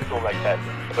I'm talking to him like that.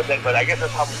 But I guess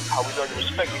that's how we learn to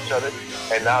respect each other.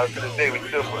 And now to this day, we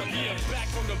still work.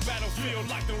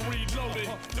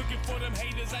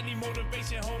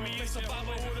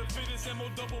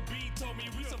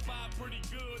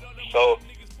 So,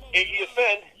 in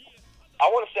EFN, I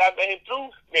want to say I met him through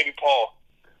maybe Paul.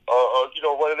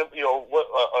 One of them,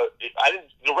 I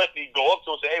didn't directly go up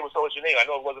to him and say, hey, what's your name? I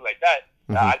know it wasn't like that.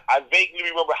 Mm-hmm. I vaguely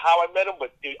remember how I met him,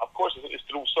 but of course it's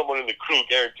through someone in the crew,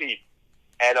 guaranteed.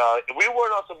 And we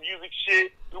weren't on some music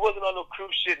shit. We wasn't on no crew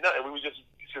shit, nothing. We was just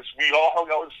we all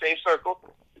hung out in the same circle.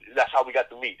 That's how we got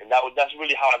to meet. And that's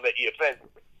really how I met EFN.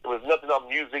 It was nothing on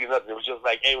music and nothing. It was just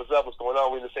like, hey, what's up? What's going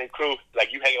on? We're in the same crew.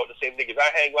 Like, you hang out with the same niggas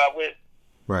I hang out with.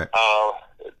 Right.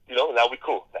 Now we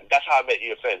cool. That's how I met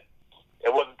EFN.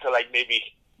 It wasn't until like maybe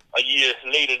a year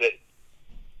later that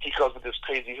he comes with this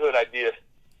Crazy Hood idea.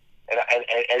 And I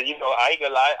ain't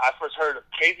gonna lie, I first heard of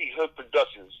Crazy Hood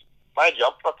Productions. Mind you,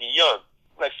 I'm fucking young.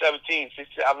 I'm like 17,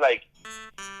 16. I'm like,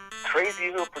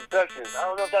 Crazy Hood Productions. I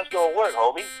don't know if that's gonna work,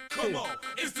 homie. Come on,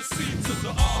 it's the C to the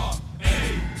R, A,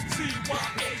 C,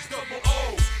 Y, H, double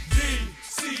O, D,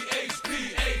 C, H,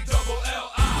 P, A, double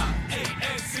L, I, A,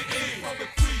 N, C, E. From the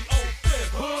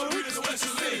 305th Hood, we the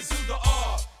specialists to the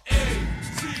R, A,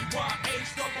 C, Y,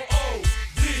 H, double O,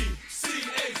 D, C,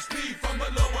 H, P. From the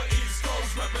lower East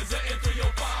Coast, representing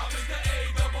 305 is the A,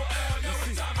 double L. Yo,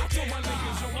 it's time to get my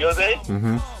niggas. You know what I'm saying?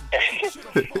 Mm-hmm.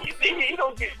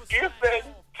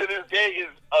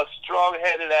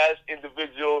 strong-headed ass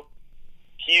individual.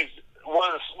 He's one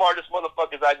of the smartest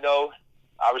motherfuckers I know.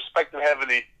 I respect him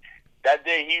heavily. That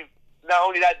day, not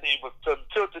only that day, but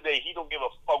till today, he don't give a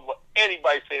fuck what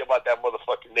anybody say about that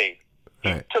motherfucking name.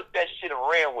 He took that shit and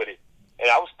ran with it. And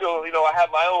I was still, I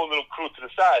had my own little crew to the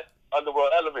side,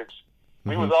 Underworld Elements.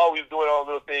 We was always doing our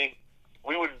little thing.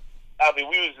 We was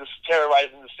just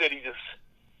terrorizing the city, just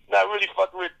not really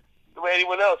fucking with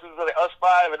anyone else. It was like us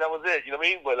five, and that was it. You know what I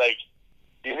mean? But like,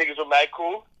 these niggas were mad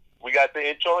cool. We got the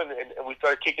intro, and we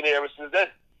started kicking it ever since then.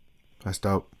 That's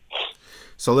dope.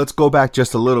 So let's go back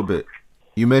just a little bit.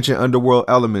 You mentioned Underworld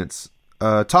Elements.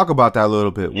 Talk about that a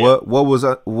little bit. Yeah. What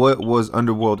was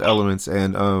Underworld Elements,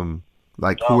 and who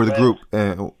were the group,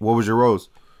 and what was your roles?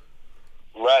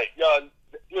 Right. Yo,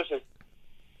 listen.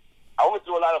 I went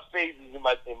through a lot of phases in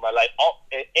my life.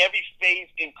 And every phase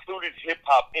included hip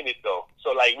hop in it, though. So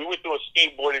like, we went through a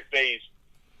skateboarding phase,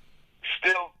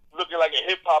 still looking like a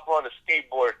hip hopper on a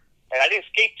skateboard. And I didn't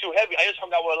skate too heavy. I just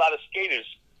hung out with a lot of skaters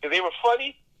because they were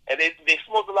funny and they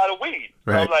smoked a lot of weed.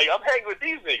 Right. So I'm like, I'm hanging with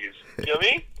these niggas. You know what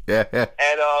I mean? Yeah.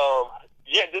 And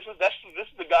this is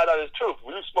the God honest truth.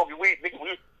 We were smoking weed.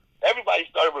 Everybody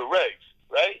started with regs,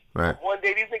 right? Right. One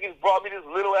day these niggas brought me this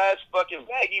little ass fucking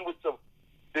baggie with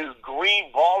this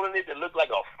green ball in it that looked like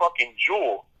a fucking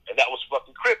jewel, and that was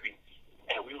fucking crippy.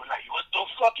 And we were like, what the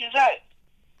fuck is that?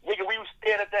 Nigga, we were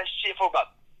staring at that shit for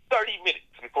about 30 minutes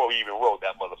before we even rolled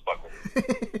that motherfucker.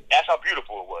 That's how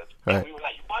beautiful it was. Right. And we were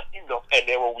like, what in the... And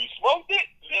then when we smoked it,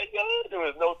 there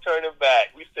was no turning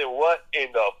back. We said, what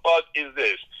in the fuck is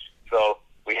this? So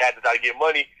we had to try to get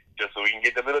money just so we can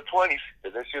get the middle 20s,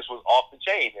 because this shit was off the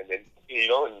chain. And then,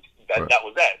 and that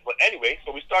was that. But anyway,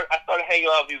 so I started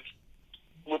hanging out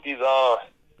with these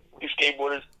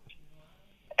skateboarders,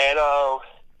 and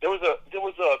there was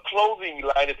a clothing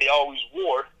line that they always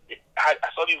wore. I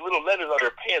saw these little letters on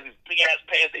their pants, these big ass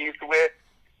pants they used to wear.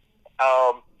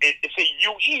 It said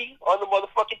UE on the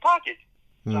motherfucking pocket.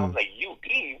 So I was like,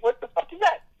 UE? What the fuck is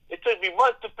that? It took me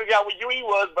months to figure out what UE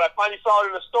was, but I finally saw it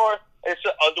in the store, and it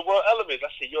said Underworld Elements. I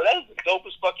said, yo, that is the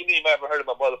dopest fucking name I ever heard in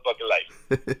my motherfucking life.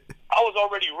 I was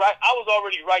already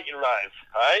writing rhymes,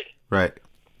 all right? Right.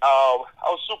 I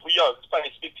was super young. I was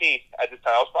probably 15 at the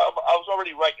time. I was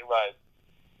already writing rhymes.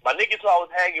 My niggas who I was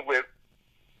hanging with,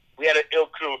 we had an ill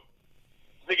crew.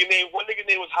 One nigga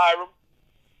name was Hiram,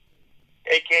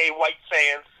 a.k.a. White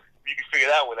Sands. You can figure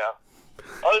that one out.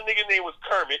 Other nigga name was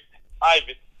Kermit,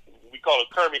 Ivan. We call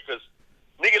him Kermit because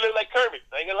nigga look like Kermit.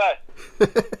 I ain't gonna lie.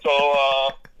 So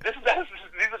these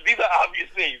are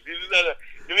obvious things.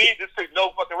 This took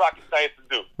no fucking rocket science to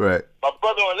do. Right. My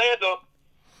brother Orlando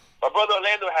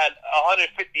had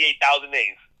 158,000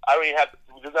 names. I don't even have.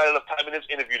 There's not enough time in this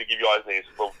interview to give you all his names,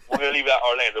 but we're gonna leave it at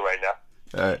Orlando right now.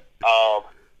 All right.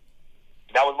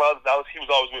 He was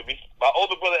always with me. My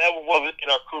older brother Edwin wasn't in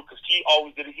our crew because he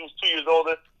always did it. He was 2 years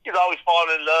older. He was always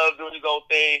falling in love, doing his own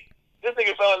thing. This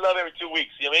nigga fell in love every 2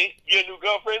 weeks. You know what I mean? You get a new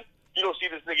girlfriend, you don't see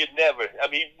this nigga never.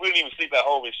 I mean, we didn't even sleep at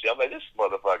home and shit. I'm like, this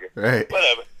motherfucker. Right.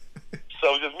 Whatever.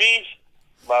 So it was just me,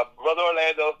 my brother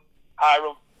Orlando,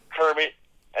 Hiram, Kermit,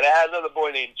 and I had another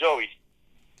boy named Joey.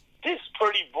 This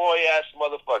pretty boy-ass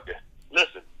motherfucker.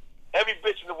 Listen, every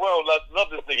bitch in the world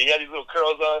loved this nigga. He had these little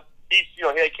curls on. He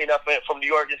came out from New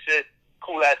York and shit.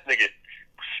 Cool-ass nigga.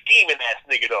 Scheming-ass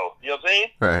nigga, though. You know what I'm saying?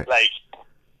 Right. Like,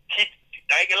 I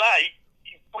ain't gonna lie,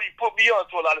 he put me on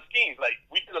to a lot of schemes. Like,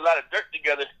 we did a lot of dirt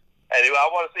together, and I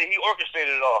want to say he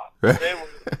orchestrated it all. Right.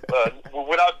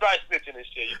 Without dry snitching and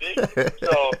shit, you dig?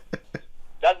 So,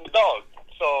 that's my dog.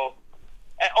 So,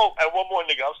 and one more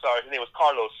nigga, I'm sorry, his name was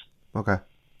Carlos. Okay.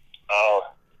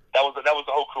 That was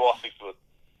the whole crew, all six of us.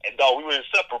 And dog, we were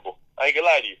inseparable. I ain't gonna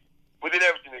lie to you. We did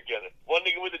everything together. One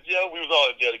nigga went to jail, we was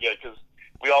all in jail together because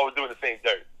we all were doing the same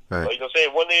dirt. Right. So, you know what I'm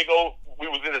saying? One nigga we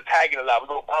was in the tagging a lot.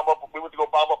 We went to go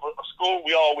bomb up a school.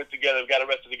 We all went together. We got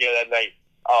arrested together that night.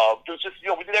 It was just,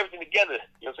 we did everything together.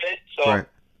 You know what I'm saying? So right.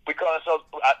 We call ourselves.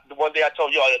 One day I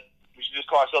told y'all that we should just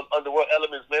call ourselves Underworld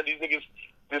Elements, man. These niggas,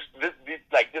 this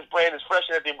brand is fresh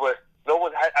and everything, but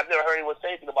I've never heard anyone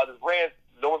say anything about this brand.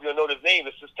 No one's gonna know this name.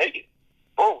 Let's just take it.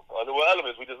 Boom, Underworld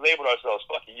Elements. We just labeled ourselves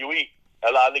fucking UE. A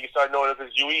lot of niggas started knowing us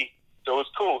as UE, so it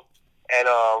was cool. And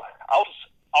I was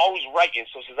always writing.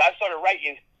 So since I started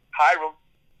writing, Hiram,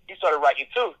 he started writing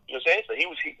too. You know what I'm saying? So he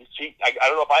I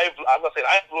don't know if I'm not saying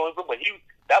I influenced him, but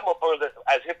that motherfucker was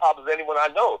as hip hop as anyone I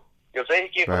know. You know what I'm saying?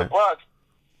 He came from the Bronx.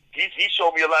 He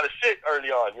showed me a lot of shit early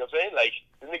on. You know what I'm saying? Like,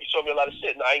 this nigga showed me a lot of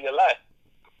shit, and I ain't gonna lie.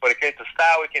 But it came to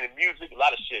style, it came to music, a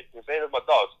lot of shit. You know what I'm saying? That's my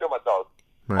dog. Still my dog.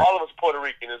 Right. All of us Puerto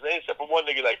Rican. You know what I'm saying? Except for one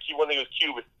nigga was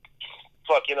Cuban.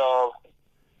 Fucking,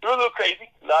 we were a little crazy.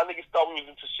 A lot of niggas thought we was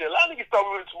into shit. A lot of niggas thought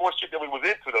we were into more shit than we was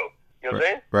into, though. You know what I'm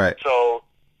saying? Right. So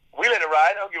we let it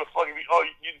ride. I don't give a fuck if you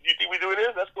think we're doing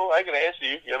this? That's cool. I ain't gonna answer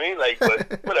you. You know what I mean? Like,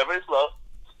 but whatever, it's love.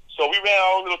 So we ran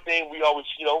our own little thing. We always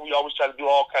try to do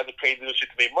all kinds of crazy little shit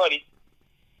to make money.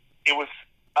 It was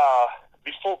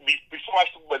before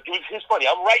but it's funny.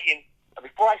 I'm writing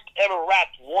before I ever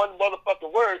rapped one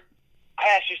motherfucking word. I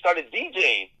actually started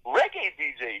DJing, reggae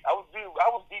DJ. I was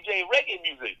DJing reggae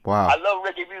music. Wow. I love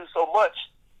reggae music so much.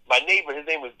 My neighbor, his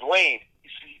name was Dwayne.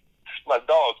 He's my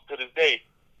dog to this day.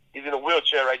 He's in a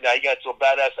wheelchair right now. He got into a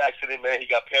badass accident, man. He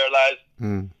got paralyzed.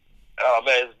 Oh,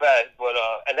 man, it's bad. But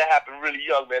and that happened really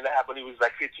young, man. That happened when he was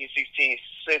like 15, 16,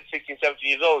 17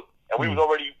 years old. And we was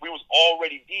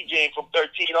already DJing from 13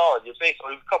 on. You know what I'm saying? So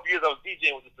there was a couple years I was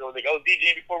DJing with this little nigga. I was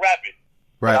DJing before rapping.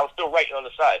 Right. I was still writing on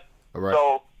the side. Right.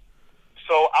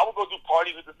 So I would go do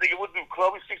parties with this nigga. We'd do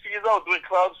clubs. He was 16 years old, doing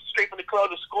clubs, straight from the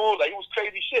club to school. Like, it was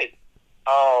crazy shit.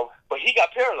 But he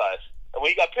got paralyzed. And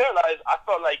when he got paralyzed, I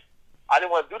felt like I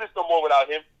didn't want to do this no more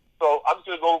without him. So I'm just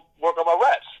going to go work on my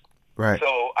raps. Right. So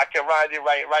I kept writing.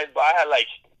 But I had like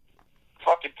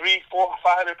fucking 300,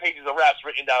 400, 500 pages of raps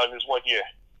written down in this 1 year.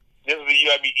 This was the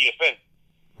year I beat EFN.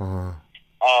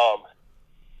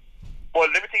 Well,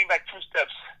 let me take you back 2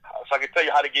 steps so I can tell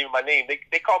you how they gave me my name.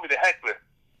 They called me the Heckler.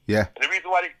 Yeah. And the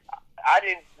reason why I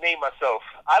didn't name myself,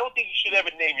 I don't think you should ever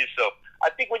name yourself.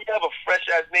 I think when you have a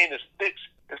fresh-ass name that sticks,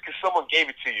 it's because someone gave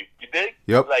it to you. You dig?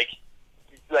 Yep. Like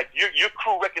your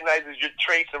crew recognizes your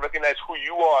traits and recognizes who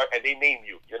you are, and they name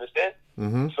you. You understand?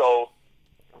 Mm-hmm. So,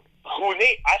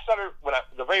 I started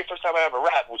the very first time I ever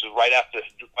rapped, which was right after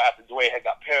Dwayne had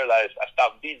got paralyzed. I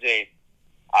stopped DJing.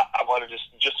 I wanted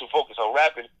just to focus on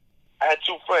rapping. I had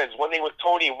 2 friends. One name was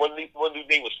Tony, and one dude's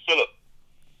name was Philip.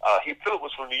 Philip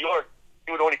was from New York.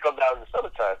 He would only come down in the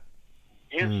summertime.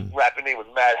 His rapping name was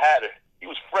Mad Hatter. He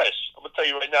was fresh. I'm gonna tell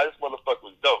you right now, this motherfucker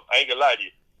was dope. I ain't gonna lie to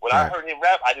you. When I heard him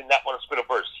rap, I did not want to spit a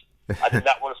verse. I did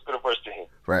not want to spit a verse to him.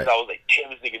 Right. Because I was like, damn,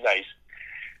 this nigga nice.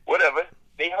 Whatever.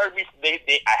 They heard me.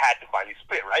 I had to finally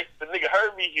spit, right? The nigga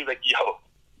heard me. He was like, yo.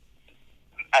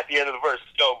 At the end of the verse,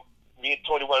 yo, me and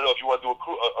Tony want to know if you want to do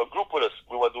a group with us.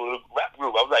 We want to do a little rap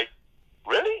group. I was like,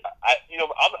 really? I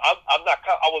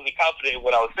wasn't confident in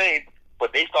what I was saying,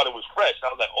 but they thought it was fresh.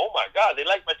 I was like, oh my God, they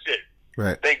like my shit.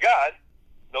 Right. Thank God.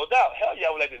 No doubt. Hell yeah,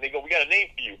 I was like, they go, we got a name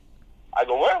for you. I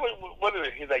go, what is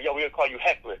it? He's like, yo, we're going to call you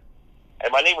Heckler.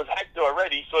 And my name was Hector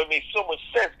already, so it made so much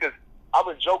sense because I'm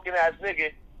a joking ass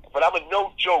nigga, but I'm a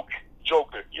no-joke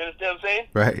joker. You understand what I'm saying?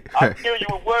 Right. I'll kill you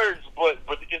with words, but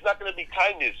it's not going to be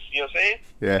kindness. You know what I'm saying?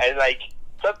 Yeah. And like,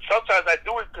 sometimes I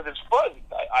do it because it's fun.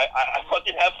 I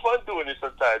fucking have fun doing it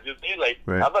sometimes. You see, like,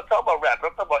 right. I'm not talking about rap.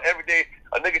 I'm talking about every day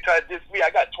a nigga try to diss me. I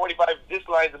got 25 diss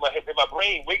lines in my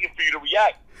brain waiting for you to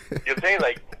react. You know what I'm saying?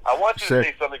 Like, I want you to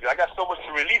say something because I got so much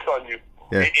to release on you.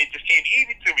 Yeah. It just came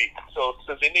easy to me. So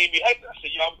since they named me Hector, I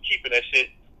said, I'm keeping that shit.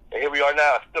 And here we are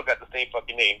now. I still got the same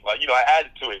fucking name. But, I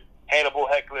added to it. Hannibal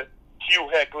Heckler, Hugh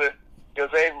Heckler. You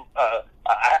know what I'm saying?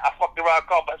 I fucked around,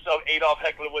 called myself Adolf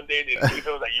Heckler one day. And he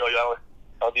was like, yo, I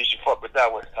don't think you should fuck with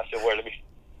that one. I said, well, let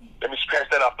me scratch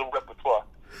that off the repertoire.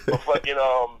 But fucking, you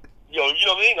know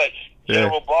what I mean? Like,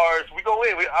 general bars. We go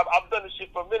in. I've done this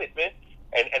shit for a minute, man.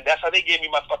 And that's how they gave me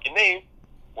my fucking name.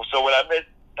 So when I met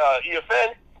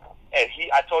EFN, and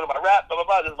I told him I rap, blah, blah,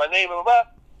 blah, this is my name, blah, blah, blah.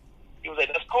 He was like,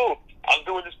 that's cool. I'm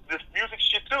doing this music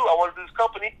shit too. I want to do this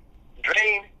company.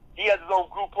 Drain, he has his own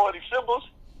group, Quality Symbols.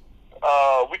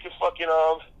 We can fucking,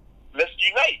 let's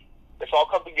unite. Let's all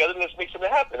come together and let's make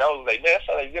something happen. I was like, man, that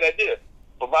sounds like a good idea.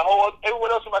 But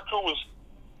everyone else in my crew was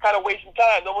kind of wasting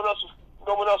time. No one else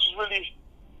was really,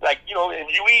 like, in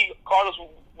UE, Carlos,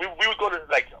 we would go to,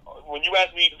 like, when you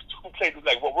asked me who played,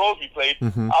 like, what roles we played,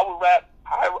 I would rap,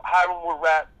 Hiram would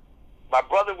rap. My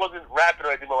brother wasn't rapping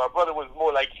or anything, but my brother was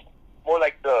more like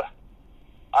the,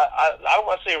 I don't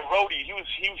want to say roadie. He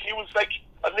was like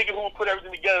a nigga who would put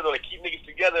everything together, or like keep niggas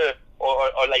together, or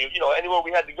like, anywhere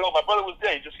we had to go. My brother was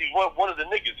there. He's one of the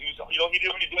niggas. He was, he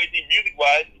didn't really do anything music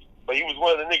wise, but he was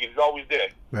one of the niggas. He's always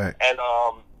there. Right. And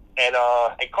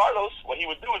Carlos, what he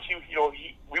would do is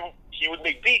he would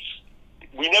make beats.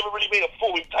 We never really made a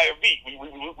full entire beat. We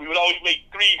would always make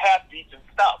 3 half beats and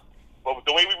stop. But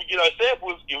the way we would get our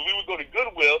samples, if we would go to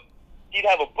Goodwill, he'd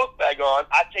have a book bag on.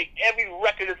 I'd take every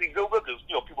record that's in Goodwill, because,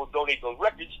 people donate those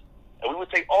records. And we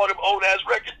would take all them old-ass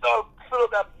records, fill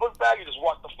up that book bag, and just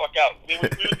walk the fuck out. We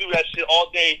would do that shit all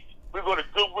day. We'd go to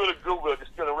Goodwill,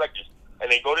 just stealing records.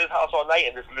 And then go to his house all night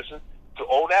and just listen to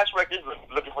old-ass records,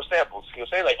 looking for samples. You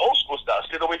know what I'm saying? Like old-school style.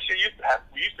 Shit the way we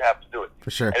used to have to do it. For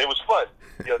sure. And it was fun.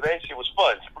 You know what I'm saying? Shit was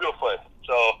fun. Real fun.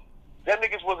 So them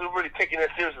niggas wasn't really taking it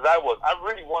as serious as I was. I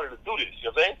really wanted to do this, you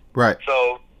know what I'm saying? Right.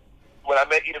 So when I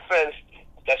met EFN,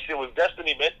 that shit was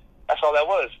destiny, man. That's all that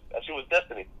was. That shit was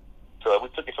destiny. So we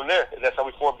took it from there, and that's how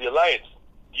we formed the alliance.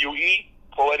 UE,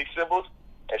 Poetic Symbols,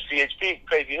 and CHP,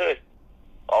 Crazy Hood.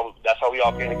 That's how we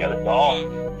all came together.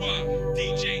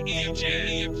 DJ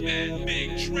EFN,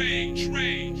 Big Train,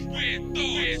 with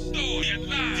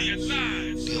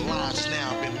The alliance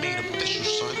now been made official,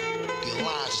 son. The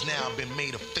alliance now been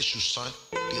made official, son.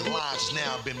 The alliance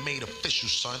now been made official,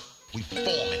 son. We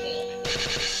forming.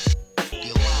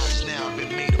 The alliance now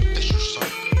been made official, son.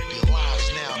 The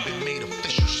alliance now been made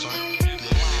official, son. The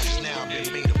alliance now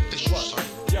been made official, son.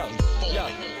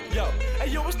 Yo, hey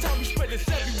yo, it's time we spread this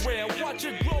everywhere. Watch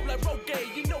it grow like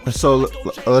Rogaine, you know. So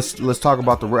let's talk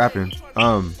about the rapping.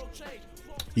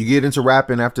 You get into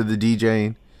rapping after the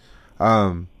DJing.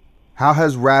 How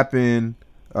has rapping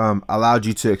allowed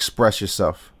you to express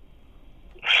yourself?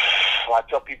 I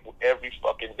tell people every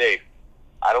fucking day,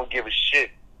 I don't give a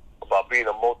shit about being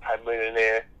a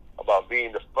multi-millionaire, about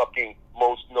being the fucking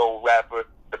most known rapper.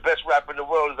 The best rapper in the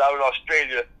world is out in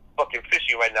Australia fucking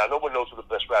fishing right now. No one knows who the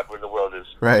best rapper in the world is.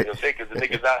 Right. You know what I'm saying? Because the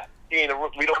nigga's not,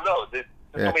 we don't know. There's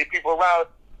so many people around,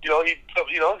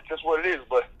 it's just what it is.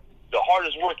 But the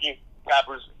hardest working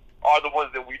rappers are the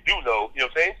ones that we do know, you know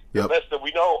what I'm saying? Yep. The best that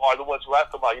we know are the ones who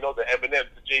have come out, the Eminem,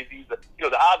 the Jay-Z,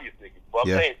 the obvious niggas. But I'm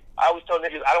saying, I always tell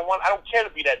niggas, I don't care to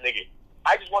be that nigga.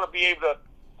 I just want to be able to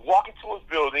walk into a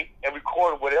building and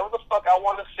record whatever the fuck I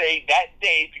want to say that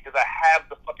day because I have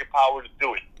the fucking power to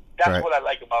do it. That's what I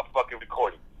like about fucking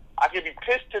recording. I can be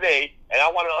pissed today and I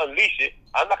want to unleash it.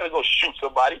 I'm not going to go shoot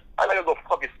somebody. I'm not going to go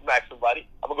fucking smack somebody.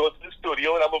 I'm going to go to the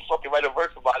studio and I'm going to fucking write a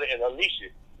verse about it and unleash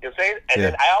it. You know what I'm saying? And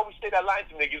then I always say that line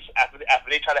to niggas after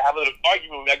they try to have a little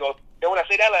argument with me. I go, then when I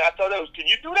say that line, I tell them, can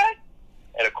you do that?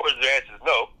 And of course their answer is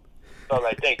no. So I'm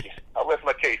like, thank you. I'll rest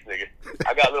my case, nigga.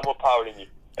 I got a little more power than you.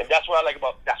 And that's what I like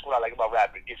about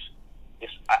rapping.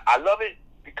 I love it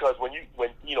because when you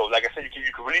like I said, you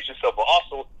can release yourself, but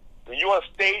also when you're on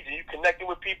stage and you're connecting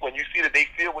with people and you see that they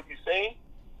feel what you're saying,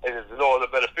 and there's no other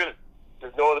better feeling.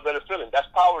 There's no other better feeling. That's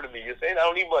power to me. You're saying I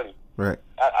don't need money. Right.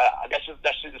 That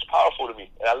shit is powerful to me,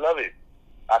 and I love it.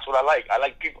 That's what I like. I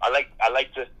like people.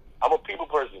 I'm a people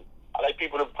person. I like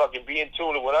people to fucking be in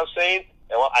tune with what I'm saying,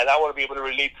 and I want to be able to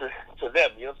relate to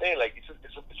them. You know what I'm saying? Like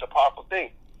it's a powerful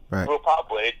thing. Right. Real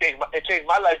powerful. And it changed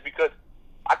my life because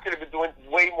I could have been doing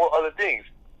way more other things,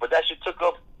 but that shit took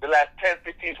up the last 10,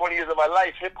 15, 20 years of my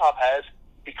life. Hip hop has,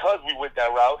 because we went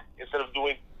that route instead of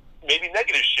doing maybe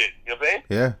negative shit. You know what I'm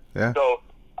saying? Yeah. So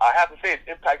I have to say it's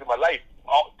impacted my life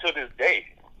to this day,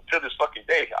 to this fucking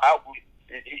day.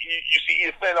 You see,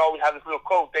 EFN always have this little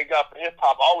quote. Thank God for hip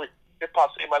hop. Always hip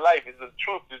hop saved my life. It's the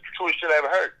truest shit I ever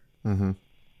heard. Mm-hmm.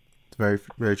 It's very,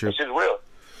 very true. This is real.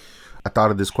 I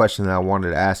thought of this question that I wanted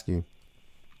to ask you.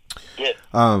 Yeah.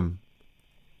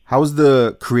 How was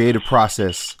the creative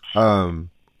process?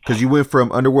 Because you went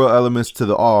from Underworld Elements to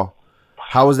the All.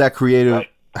 How was that creative? Right.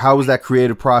 How was that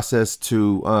creative process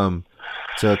to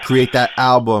create that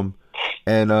album?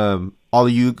 And all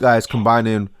of you guys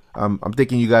combining. I'm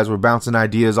thinking you guys were bouncing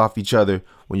ideas off each other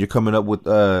when you're coming up with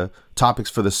topics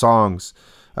for the songs.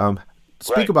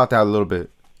 Speak about that a little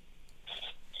bit.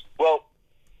 Well,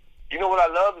 you know what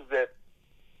I love is that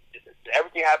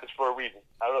everything happens for a reason.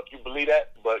 I don't know if you believe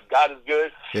that, but God is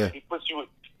good. Yeah. He puts you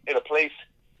in a place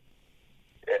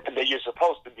that you're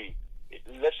supposed to be.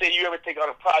 Let's say you ever take on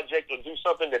a project or do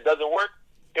something that doesn't work.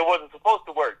 It wasn't supposed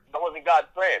to work. That wasn't God's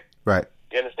plan. Right.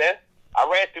 You understand? I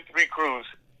ran through two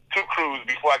crews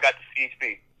before I got to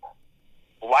CHP.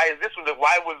 Why is this one?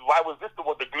 Why was this the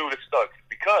one, the glue that stuck?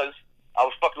 Because I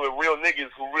was fucking with real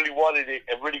niggas who really wanted it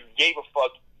and really gave a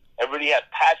fuck and really had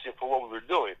passion for what we were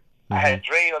doing. Mm-hmm. I had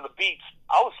Drain on the beats.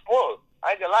 I was spoiled.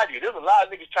 I ain't gonna lie to you. There's a lot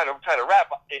of niggas trying to rap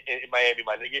in Miami,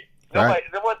 my nigga. Nobody,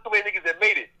 there wasn't too many niggas that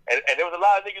made it, and there was a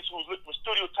lot of niggas who was looking for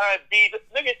studio time.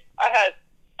 Nigga, I had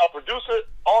a producer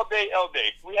all day, all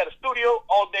day. We had a studio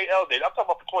all day, all day. I'm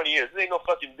talking about for 20 years. This ain't no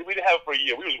fucking. We didn't have it for a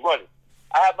year. We was running.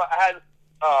 I had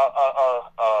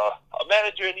a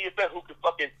manager in EFN who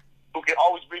could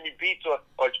always bring me beats or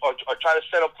try to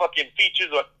set up fucking features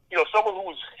or someone who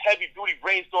was heavy duty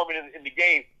brainstorming in the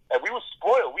game. And we were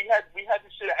spoiled. We had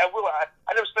this shit. And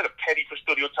I never spent a penny for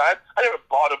studio time. I never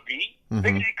bought a beat. Mm-hmm.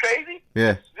 Niggas, you crazy?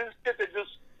 Yeah. This is shit that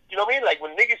just, you know what I mean? Like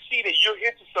when niggas see that you're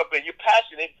into something, you're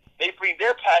passionate, they bring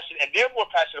their passion, and they're more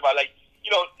passionate about it.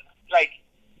 Like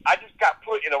I just got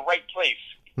put in the right place.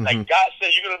 Mm-hmm. Like God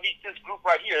said, you're gonna meet this group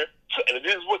right here, and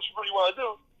this is what you really want to do.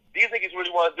 These niggas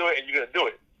really want to do it, and you're gonna do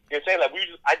it. You know what I'm saying? Like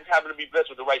I just happened to be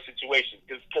blessed with the right situation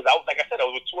because I was, like I said, I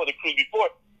was with two other crews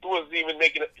before who wasn't even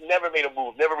never made a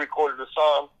move, never recorded a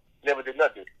song, never did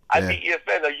nothing. I beat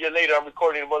EFN a year later. I'm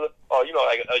recording like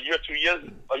a year to 2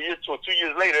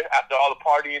 years later after all the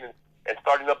partying and and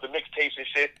starting up the mixtapes and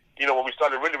shit. You know, when we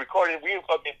started really recording, we in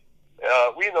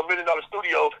the $1 million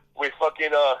studio with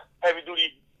fucking heavy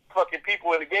duty fucking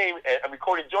people in the game and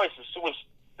recording joints.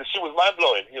 The shit was mind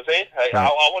blowing. You know what I'm saying?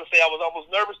 I want to say I was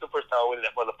almost nervous the first time I went in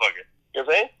that motherfucker. You know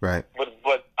what I'm saying? Right.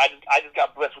 But I just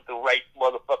got blessed with the right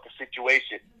motherfucking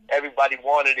situation. Everybody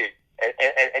wanted it,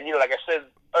 and you know, like I said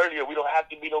earlier, we don't have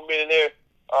to be no millionaire,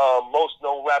 most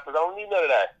known rappers. I don't need none of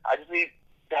that. I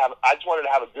just wanted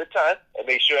to have a good time and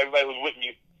make sure everybody was with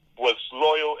me was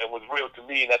loyal and was real to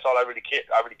me, and that's all I really cared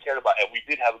about. And we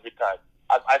did have a good time.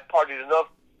 I've partied enough.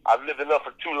 I've lived enough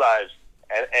for 2 lives.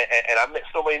 And I met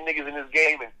so many niggas in this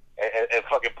game and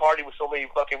fucking party with so many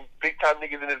fucking big time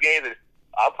niggas in this game that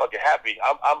I'm fucking happy.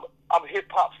 I'm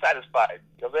hip hop satisfied.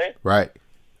 You know what I'm saying? Right.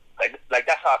 Like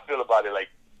that's how I feel about it. Like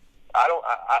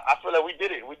I feel like we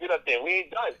did it. We did our thing. We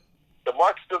ain't done. The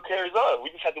mark still carries on. We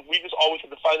just always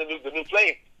had to find the new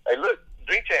flame. Like look,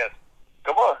 Drink Champs.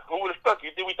 Come on, who would have stuck?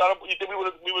 You think we would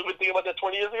have been thinking about that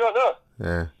 20 years ago? No.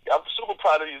 Yeah. I'm super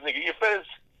proud of these niggas. EFN's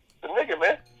the nigga,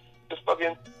 man. Just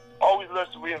fucking always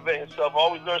learns to reinvent himself.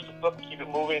 Always learns to fucking keep it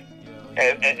moving.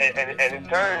 And in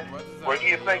turn, where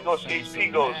EFN goes,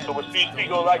 CHP goes. So where CHP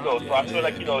goes, I go. So I feel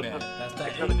like, you know,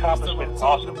 it's an accomplishment.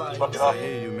 Awesome. It's fucking awesome. I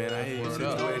hear you, man. I hear you.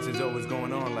 Situations always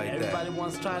going on like that. Everybody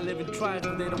wants to try and live in tribe,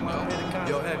 but they don't want to live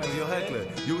in Yo, Heckler,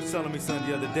 you was telling me something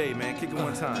the other day, man. Kick it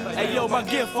one time. Hey yo, my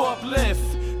gift for uplift,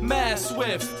 mad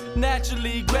swift,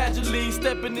 naturally, gradually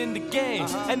stepping in the game.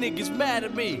 And niggas mad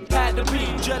at me, had to be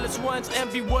jealous ones,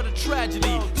 envy, what a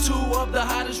tragedy. 2 of the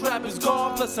hottest rappers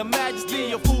gone, plus a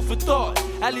majesty, a food for thought.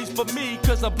 At least for me,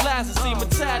 cause I'm blessed to see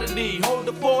mentality. Hold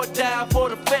the fort down for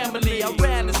the family. I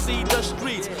ran to see the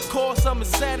streets, cause some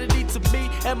insanity to me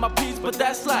and my peace, but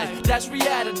that's life, that's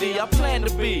reality. I plan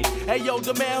to be. Hey yo,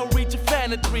 the man who reach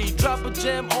infinity. Drop a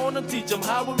gem on them, teach them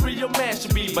how a real man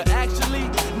should be. But actually,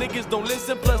 niggas don't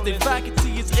listen, plus their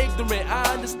faculty is ignorant.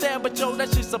 I understand, but yo, that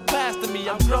shit's a past to me.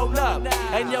 I'm grown up,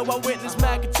 and yo, I witness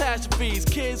mad catastrophes.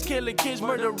 Kids killing, kids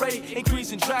murder rate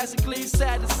increasing drastically.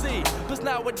 Sad to see, plus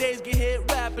nowadays get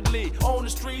hit rapidly. On the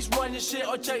streets, run your shit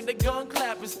or check the gun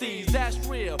clapping steeds. That's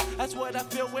real, that's what I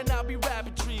feel when I be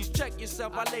rapping trees. Check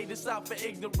yourself, I lay this out for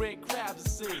ignorant crowds to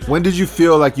see. When did you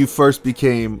feel like you first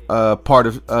became part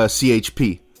of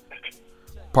CHP?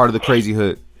 Part of the Crazy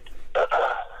Hood?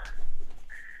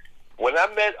 When I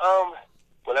met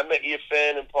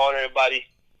EFN and Paul and everybody,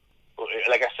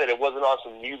 like I said, it wasn't on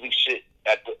some music shit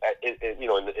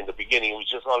in the beginning. It was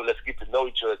just on let's get to know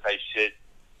each other type shit.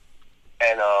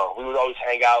 And we would always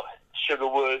hang out,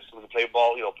 Sugarwoods, we would play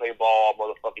ball all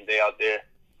motherfucking day out there.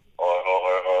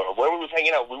 Or where we was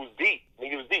hanging out, we was deep.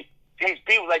 Niggas was deep.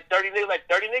 CHP was like 30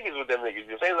 niggas with them niggas.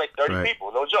 You know what I'm saying? Like 30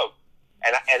 people, no joke.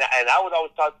 And I would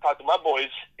always talk to my boys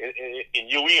in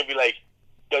UE and be like,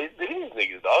 yo, these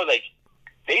niggas, dog. Like,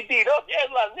 they beat up. Yeah, there's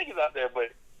a lot of niggas out there,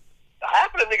 but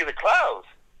half of them niggas are clowns.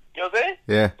 You know what I'm saying?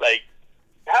 Yeah. Like,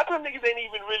 half of them niggas ain't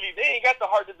even really, they ain't got the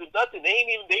heart to do nothing. They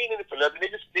ain't in it for nothing.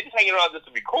 They just hanging around just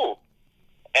to be cool.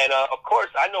 And, of course,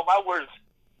 I know my words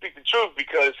speak the truth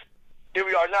because here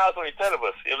we are now, it's only 10 of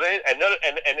us. You know what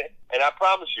I'm saying? And I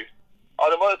promise you, all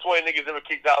them other 20 niggas that were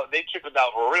kicked out, they trickled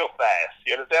out real fast.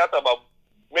 You understand? I'm talking about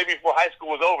maybe before high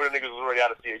school was over, the niggas was already out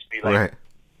of CHP. Like, Right.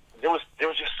 There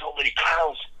was just so many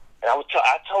clowns. And I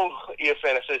told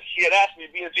EFN, I said, he had asked me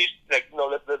to be in CHP, like, you know,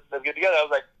 let's get together. I was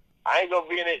like, I ain't gonna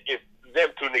be in it if them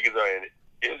 2 niggas are in it.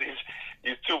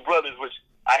 These 2 brothers, which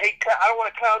I don't want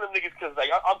to clown them niggas because,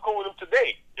 like, I'm cool with them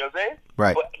today. You know what I'm saying?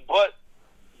 Right.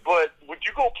 But would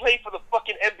you go play for the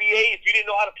fucking NBA if you didn't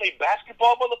know how to play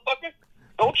basketball, motherfucker?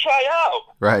 Don't try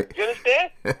out. Right. You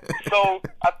understand? So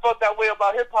I felt that way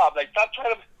about hip hop. Like, stop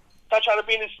trying to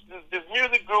be in this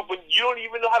music group when you don't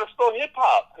even know how to spell hip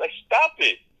hop. Like, stop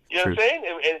it. You know what I'm saying?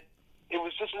 And it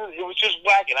was just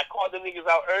whack. And I called the niggas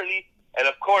out early. And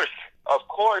of course, I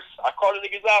called the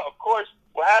niggas out. Of course,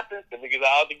 what happens? The niggas are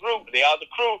out the group. They out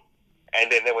the crew. And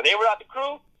then when they were out the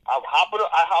crew, I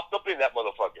hopped up in that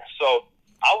motherfucker. So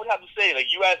I would have to say,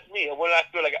 like, you asked me, and when I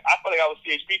feel like I was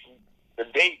CHP from the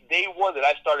day one that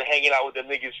I started hanging out with them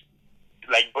niggas,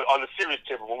 like, but on the serious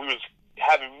tip, when we was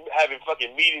having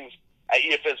fucking meetings at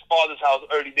EFN's father's house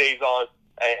early days on,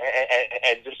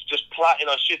 and just plotting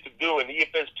on shit to do, and the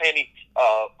EFN's planning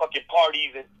fucking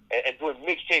parties and doing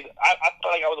mixtapes. I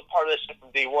felt like I was a part of that shit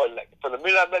from day one. Like, from the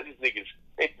minute I met these niggas,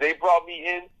 they brought me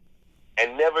in.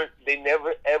 And they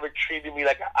never ever treated me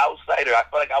like an outsider. I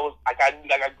felt like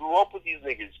I grew up with these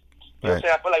niggas. You know what I'm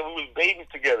saying? I felt like we was babies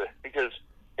together because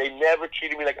they never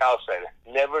treated me like an outsider.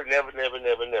 Never.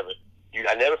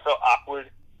 I never felt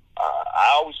awkward.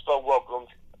 I always felt welcomed.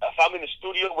 If I'm in the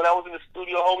studio, when I was in the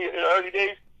studio, homie, in the early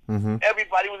days,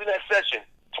 everybody was in that session.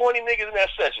 20 niggas in that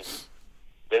session.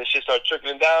 Then the shit started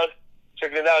trickling down.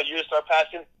 Years start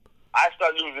passing. I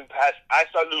start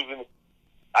losing,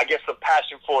 I guess, some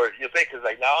passion for it. You think? Because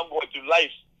like now I'm going through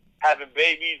life, having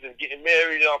babies and getting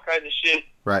married and all kinds of shit.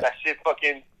 Right. That shit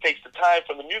fucking takes the time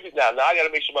from the music now. Now I got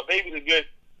to make sure my babies are good.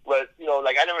 But you know,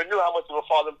 like I never knew how much of a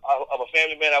father, of a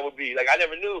family man I would be. Like I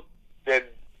never knew that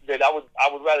I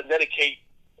would rather dedicate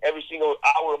every single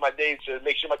hour of my day to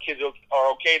make sure my kids are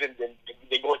okay than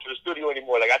they go into the studio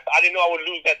anymore. Like I didn't know I would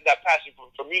lose that passion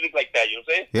for music like that. You know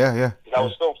what I'm saying? Yeah. I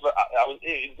was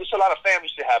just a lot of family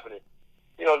shit happening.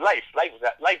 You know, life was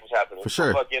happening. For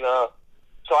sure. Fucking,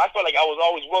 so I felt like I was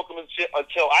always welcome and shit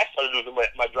until I started losing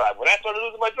my drive. When I started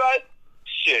losing my drive,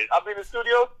 shit, I'll be in the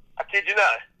studio. I kid you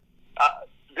not.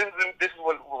 This is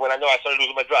when I know I started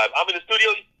losing my drive. I'm in the studio.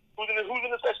 Who's in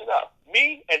the session now?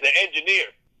 Me and the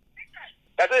engineer.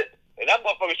 That's it. And that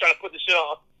motherfucker's trying to put the shit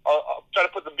on, trying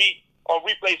to put the beat on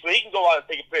replay so he can go out and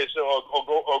take a picture or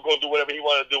go do whatever he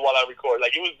wanted to do while I record.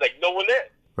 Like it was like no one there.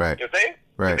 Right. You know what I'm saying?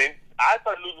 Right. And then I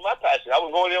started losing my passion. I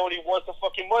was going there only once a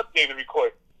fucking month maybe to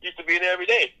record. Used to be there every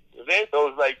day. You know what I'm saying? So it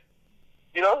was like,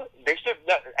 you know, they should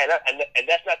not, and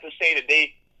that's not to say that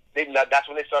they not, that's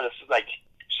when they started like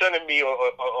shunning me or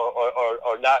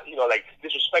not, you know, like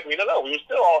disrespect me. No, we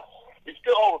still all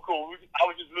were cool. I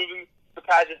was just losing the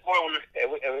passion for it,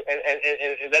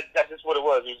 and that's just what it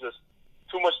was. It was just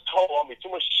too much toll on me, too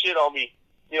much shit on me.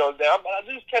 You know,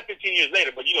 this is 10, 15 years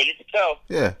later, but you know, you could tell.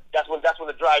 Yeah. That's when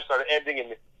the drive started ending,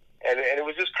 and it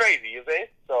was just crazy. You know what I'm saying?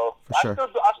 So For sure.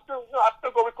 I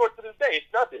still go record to this day. It's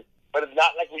nothing, but it's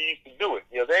not like we used to do it.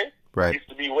 You know what I'm saying? Right. It used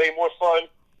to be way more fun.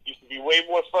 Used to be way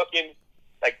more fucking,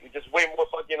 like just way more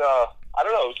fucking. I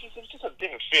don't know. It's just a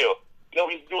different feel. You know,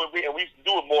 we used to do it, and we used to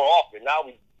do it more often. Now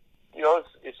we, you know,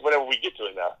 it's whenever we get to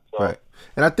it now. So, right.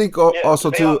 And I think also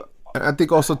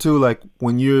too, like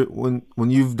when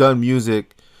you've done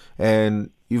music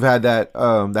and you've had that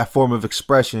that form of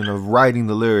expression of writing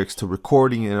the lyrics to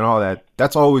recording it and all that,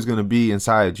 that's always going to be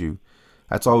inside you.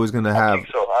 That's always going to have. I think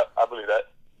so. I believe that.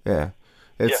 Yeah.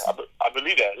 I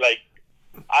believe that.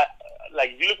 Like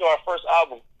if you look at our first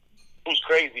album, Who's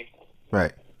Crazy?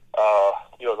 Right.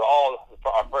 You know,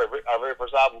 our very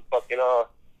first album, fucking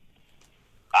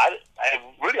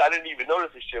I didn't even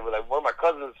notice this shit, but like one of my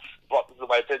cousins brought this to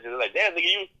my attention. They're like, "Damn,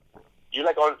 nigga, you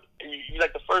like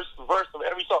the first verse of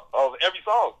every song,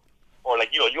 or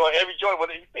like you on every joint." But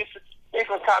he made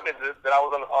some comments that I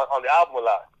was on the album a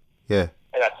lot. Yeah.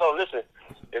 And I told him, listen,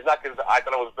 it's not because I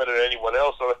thought I was better than anyone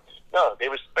else. Or no, they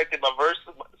respected my verse,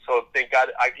 so thank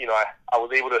God I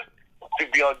was able to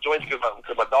be on joints because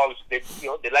my dogs they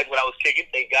liked what I was kicking.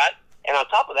 Thank God. And on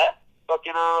top of that,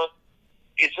 fucking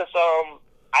it's just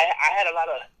I had a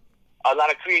lot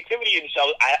of creativity in the show.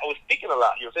 I was thinking a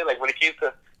lot. You know what I'm saying? Like when it came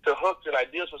to hooks and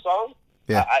ideas for songs.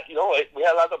 Yeah. We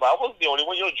had a lot of. I wasn't the only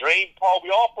one. You know, Drain, Paul, we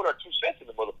all put our 2 cents in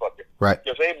the motherfucker. Right.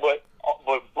 You know what I'm saying?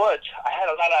 But I had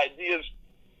a lot of ideas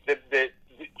that it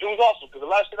was awesome because a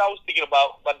lot of shit I was thinking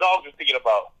about, my dogs were thinking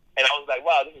about, and I was like,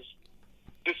 wow,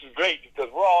 this is great because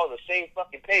we're all on the same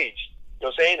fucking page. You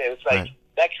know what I'm saying? And it's like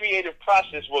that creative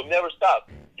process will never stop.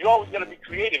 You always gotta be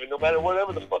creative, and no matter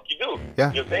whatever the fuck you do.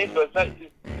 Yeah. You know what I'm saying? So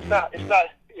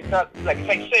it's not like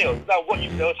sales. It's not what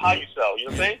you sell, it's how you sell. You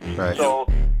know what I'm saying? Right. So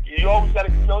you always gotta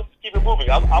just keep it moving.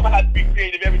 I'm gonna have to be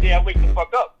creative every day I wake the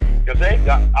fuck up. You know what I'm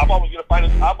saying? I'm always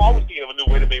thinking of a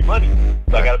new way to make money.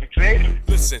 So I gotta be creative.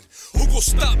 Listen, who gon'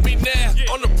 stop me now?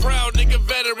 On the proud nigga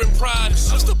veteran pride. I'm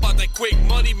still about that quick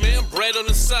money, man. Bread on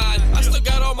the side. I still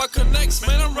got all my connects,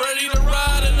 man. I'm ready to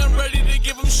ride and I'm ready to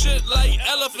give them shit like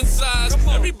elephant size.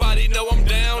 Everybody know I'm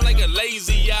down like a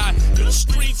lazy eye. The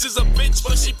streets is a bitch,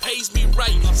 but she pays me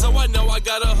right. So I know I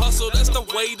gotta hustle. That's the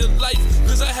way to life.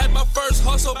 Cause I had my first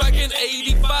hustle back in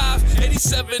 85,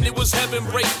 87. It was heaven,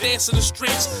 break dance in the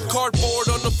streets. Cardboard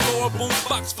on the floor, boom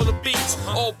box for the beats.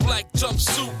 All black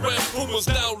jumpsuit, red Pumas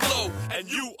down low. And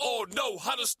you all know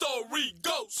how the story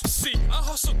goes. See, I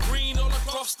hustle green all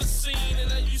across the scene.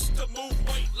 And I used to move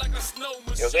weight like a snow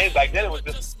machine. You know what I'm saying? Back then it was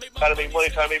just trying to make money,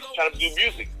 trying to do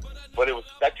music. But it was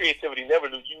that creativity you never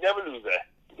lose that.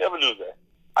 You never lose that.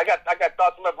 I got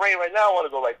thoughts in my brain right now I want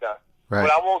to go like that. Right.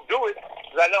 But I won't do it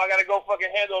because I know I got to go fucking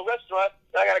handle a restaurant.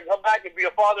 Then I got to come back and be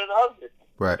a father and a husband.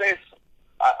 Right.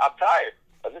 I'm tired.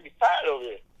 I'm just tired over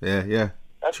here. Yeah.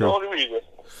 That's True. the only reason.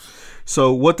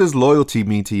 So what does loyalty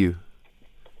mean to you?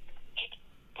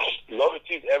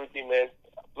 Loyalty is everything, man.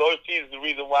 Loyalty is the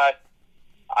reason why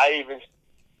I even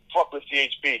fuck with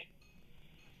CHP.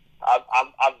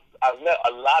 I've met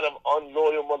a lot of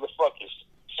unloyal motherfuckers,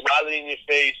 smiling in your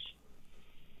face,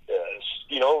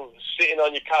 sitting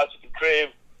on your couch at the crib,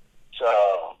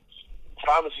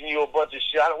 promising you a bunch of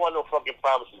shit. I don't want no fucking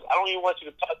promises. I don't even want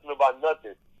you to talk to me about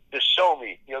nothing. just show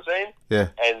me. You know what I'm saying? Yeah.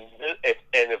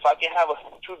 And if I can have a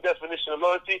true definition of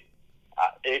loyalty,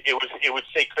 it would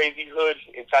say Crazy Hood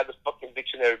inside the fucking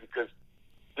dictionary, because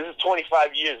this is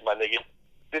 25 years, my nigga.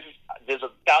 There's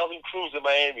 1,000 crews in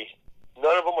Miami.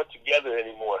 None of them are together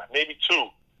anymore. Maybe 2.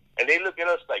 And they look at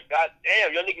us like, God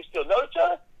damn, y'all niggas still know each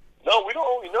other? No, we don't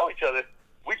only know each other.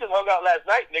 We just hung out last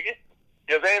night, nigga.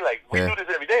 You know what I'm saying? Like, we do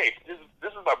this every day. This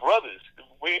is my brothers.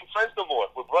 We ain't friends no more.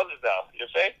 We're brothers now. You know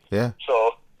what I'm saying? Yeah.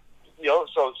 So, you know,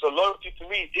 so loyalty to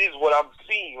me is what I'm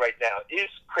seeing right now. Is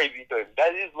Crazy Hood.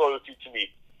 That is loyalty to me.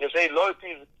 You know what I'm saying? Loyalty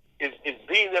is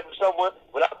being there for someone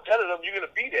without telling them you're going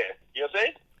to be there. You know what I'm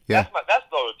saying? Yeah. That's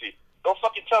loyalty. Don't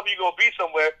fucking tell me you're going to be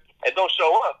somewhere and don't show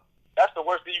up. That's the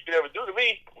worst thing you can ever do to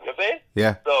me. You know what I'm saying?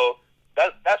 Yeah. So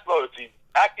that's loyalty.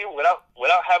 Acting without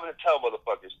having to tell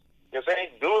motherfuckers. You know what I'm saying?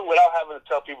 Doing without having to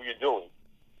tell people you're doing.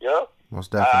 You know?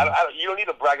 Most definitely. You don't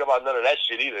need to brag about none of that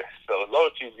shit either. So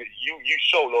loyalty, you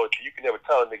show loyalty. You can never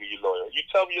tell a nigga you're loyal. You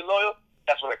tell me you're loyal,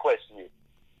 that's when I question you.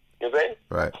 You know what I'm saying?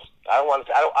 Right. I don't want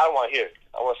to hear it.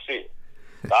 I want to see it.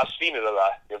 So I've seen it a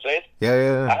lot. You know what I'm saying?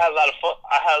 Yeah. I had a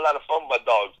lot of fun with my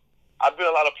dogs. I've been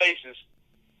a lot of places.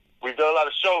 We've done a lot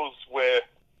of shows where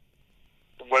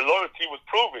loyalty was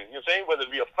proven. You know what I'm saying? Whether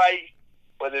it be a fight,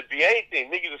 whether it be anything,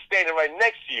 niggas are standing right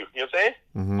next to you. You know what I'm saying?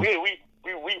 Mm-hmm.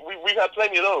 We had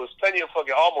plenty of those, plenty of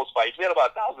fucking almost fights. We had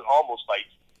about 1,000 almost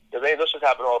fights. You know what I'm saying? Those shit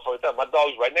happen all the fucking time. My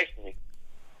dog's right next to me.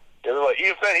 You know what?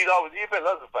 EFN loves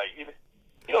to fight. He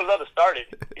don't love to start it.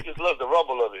 He just loves the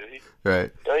rumble of it. Right.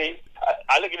 You know,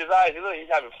 I look at his eyes. He's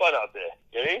having fun out there.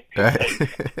 You know what I mean? Right.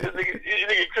 Like, this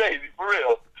nigga crazy for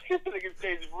real. This nigga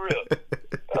crazy for real.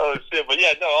 Oh shit! But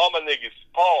yeah, no, all my niggas.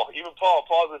 Paul's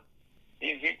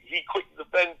he quick to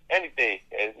defend anything,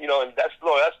 and you know, and that's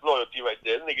loyalty right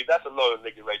there. That's a loyal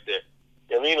nigga right there.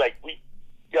 You know what I mean? Like we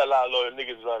got a lot of loyal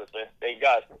niggas around us, man. Thank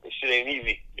God. This shit ain't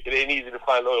easy. It ain't easy to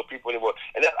find loyal people anymore.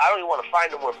 And I don't even want to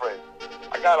find no more friends.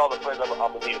 I got all the friends I'm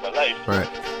gonna need in my life. Right.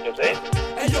 You know what I'm saying?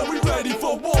 Hey yo, we ready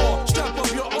for war. Strap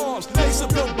up your arms, lace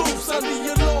up your boots. Under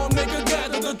your alarm, nigga,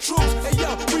 gather the troops. Hey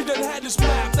yo, we done had this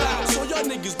mapped out, so y'all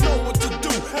niggas know what to do.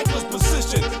 Heckler's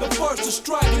position, the first to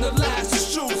strike and the last to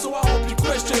shoot. So I hope you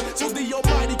question, so the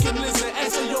Almighty can listen.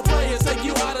 Answer your prayers, take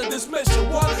you out of this mission.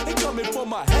 What? Ain't coming for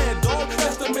my head, dog.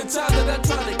 That's the mentality that I'm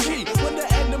trying to keep. When the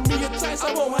enemy attacks,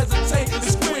 I won't hesitate to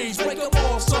squeeze. Break them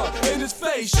all, son, in his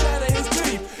face, shatter his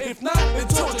teeth. If not, then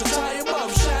torture, tie him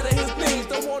up, shatter his knees.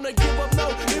 Don't wanna give up no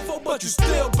info, but you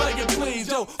still begging, please.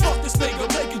 Yo, fuck this nigga,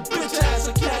 make his bitch ass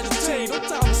a casualty. No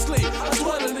time to sleep, I'm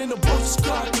dwelling in the bushes,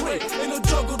 concrete. In the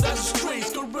jungle, that's the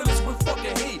streets, gorillas with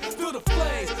fucking heat. Feel the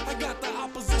flames, I got the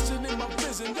opposition in my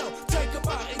vision. Yo, take him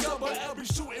out and double L be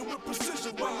shooting with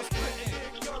precision while I'm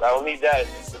spitting. I don't need that.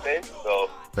 Okay? So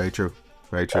Very true.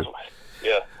 Very true.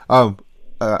 yeah.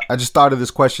 I just thought of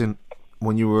this question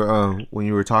when you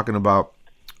were talking about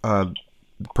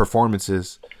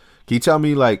performances. Can you tell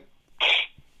me, like,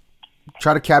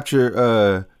 try to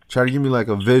give me like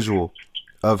a visual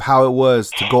of how it was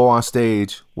to go on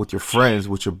stage with your friends,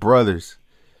 with your brothers,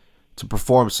 to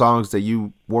perform songs that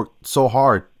you worked so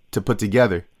hard to put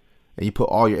together and you put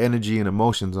all your energy and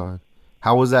emotions on.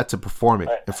 How was that to perform it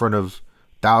in front of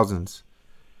thousands?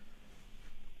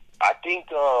 I think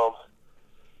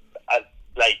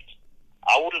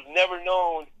I would have never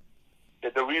known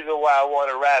that the reason why I want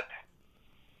to rap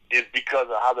is because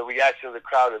of how the reaction of the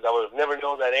crowd is. I would have never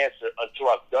known that answer until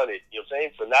I've done it. You know what I'm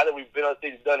saying? So now that we've been on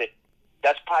stage and done it,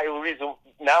 that's probably the reason.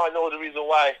 Now I know the reason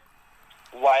why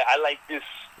I like this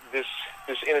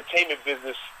entertainment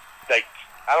business. Like,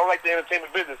 I don't like the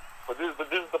entertainment business, but this is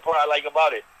the part I like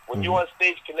about it. When you're on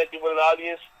stage connecting with an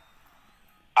audience,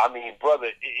 I mean, brother,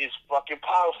 it's fucking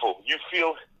powerful. You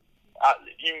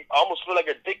almost feel like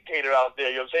a dictator out there.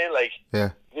 You know what I'm saying? Like, Yeah.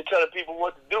 you're telling people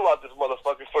what to do out this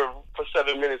motherfucker for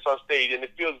 7 minutes on stage, and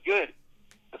it feels good.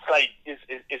 It's like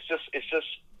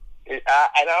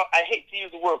I hate to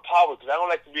use the word power because I don't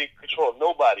like to be in control of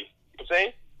nobody. You know what I'm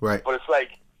saying? Right. But it's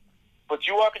like, but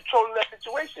you are controlling that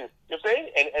situation. You know what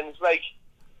I'm saying? And it's like,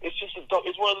 it's just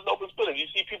it's one of the dopest feelings. You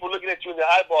see people looking at you in their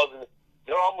eyeballs and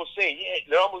they're almost saying, yeah,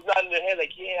 they're almost nodding their head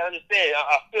like, yeah, I understand.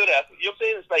 I feel that. You know what I'm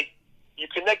saying? It's like you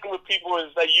connecting with people and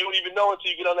it's like you don't even know until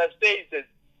you get on that stage that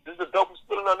this is the dopest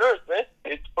feeling on earth, man.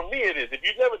 For me, it is. If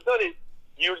you've never done it,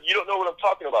 you don't know what I'm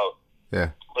talking about. Yeah.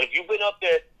 But if you've been up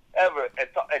there ever and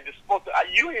just spoke to,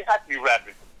 you don't even have to be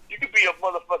rapping. You could be a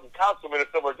motherfucking councilman or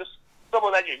somewhere, just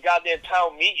someone at your goddamn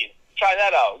town meeting. Try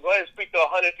that out. Go ahead and speak to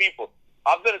 100 people.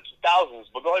 I've done it to thousands,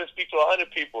 but go ahead and speak to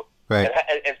 100 people. Right.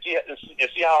 And see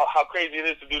how crazy it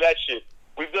is to do that shit.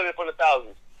 We've done it for the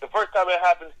thousands. The first time it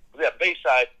happened was at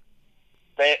Bayside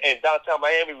in downtown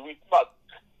Miami. We about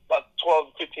about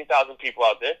 12, 15,000 people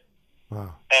out there.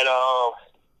 Wow.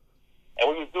 And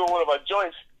we was doing one of our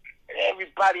joints, and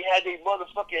everybody had their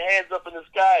motherfucking hands up in the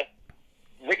sky.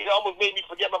 Nigga almost made me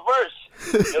forget my verse.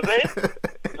 You know what I'm saying?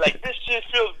 Like, this shit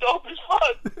feels dope as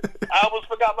fuck. I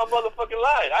almost forgot my motherfucking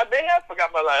line. I may have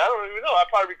forgot my line. I don't even know. I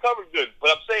probably recovered good.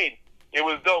 But I'm saying, it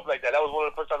was dope like that. That was one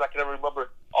of the first times I can ever remember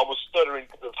almost stuttering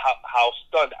because of how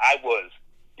stunned I was.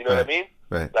 You know what I mean?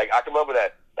 Right. Like, I can remember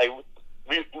that. Like,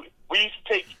 we used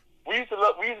to take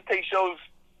shows,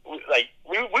 like,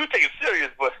 we would take it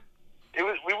serious, but it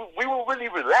was we were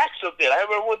really relaxed up there. I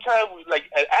remember one time,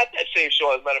 at that same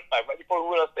show, as a matter of fact, right before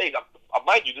we went on stage,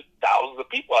 mind you, there's thousands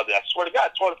of people out there. I swear to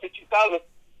God, 12 to 15,000.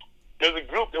 There was a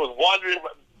group that was wandering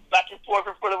back and forth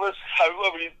in front of us. I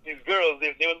remember these girls,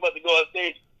 they was about to go on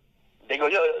stage. They go,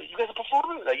 yo, you guys are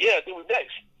performing? Like, yeah, they were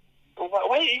next.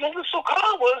 Wait, you guys look so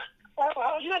calm.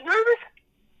 You not nervous?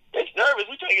 It's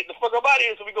nervous. We trying to get the fuck up out of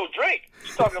here so we go drink. What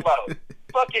you talking about?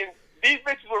 Fucking, these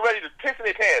bitches were ready to piss in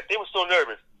their pants. They were so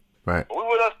nervous. Right. When we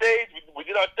went on stage, we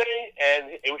did our thing, and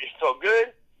it felt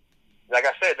good. Like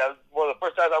I said, that was one of the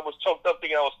first times I was choked up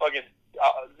thinking I was fucking,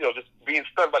 just being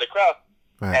stunned by the crowd.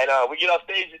 Right. And we get on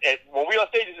stage, and when we on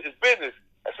stage, it's business.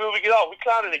 As soon as we get off, we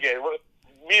clowning again.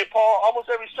 Me and Paul, almost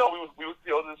every show,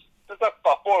 there's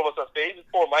about 4 of us on stage,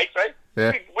 4 mics, right?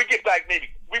 Yeah. We get back we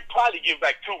probably give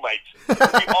back 2 mics.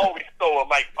 We always throw a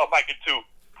mic or 2.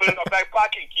 Put it in our back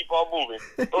pocket and keep on moving.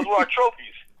 Those were our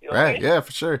trophies. You know what I mean? Yeah,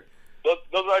 for sure. Those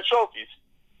are our trophies.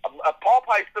 Paul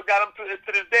Pike still got them to this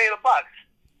day in a box.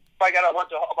 Probably got about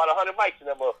 100 mics in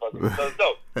that motherfucker. So it's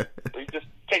dope. You just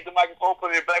take the microphone, put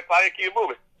it in your back pocket, keep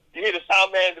moving. You hear the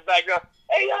sound man in the background.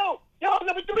 Hey, yo,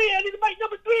 number 3, I need the mic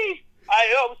number 3. All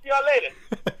right, we'll see y'all later.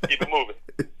 Keep it moving.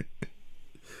 It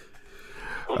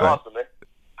was awesome, man.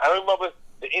 I remember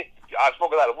I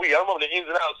smoked a lot of weed. I don't remember the ins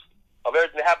and outs of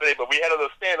everything that happened there, but we had a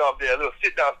little standoff there, a little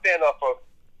sit-down standoff for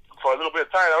a little bit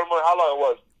of time. I don't remember how long it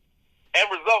was.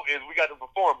 End result is we got to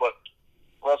perform, but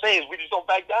what I'm saying is we just don't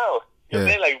back down. You know what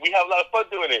I'm saying? Like, we have a lot of fun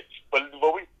doing it, but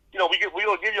we don't give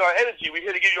you our energy. We're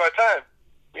here to give you our time.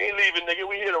 We ain't leaving, nigga.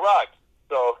 We here to rock.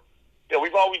 So,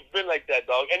 we've always been like that,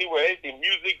 dog. Anywhere, anything,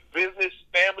 music, business,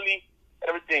 family,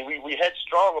 everything. We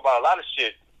headstrong about a lot of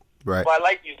shit. Right. That's why I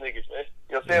like these niggas, man.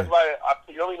 You know what I'm saying? That's why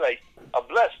I'm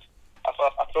blessed. I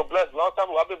feel blessed. A long time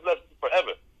ago, I've been blessed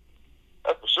forever.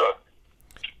 That's for sure.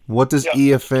 What does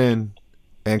EFN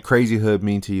and Crazy Hood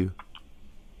mean to you?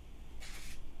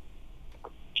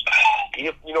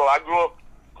 I grew up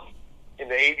in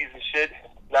the 80s and shit,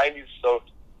 90s, so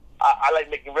I like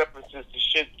making references to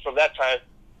shit from that time.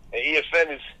 And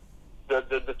EFN is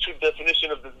the true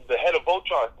definition of the head of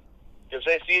Voltron. You know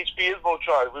what I'm saying? CHP is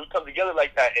Voltron. We come together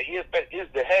like that, and EFN is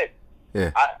the head.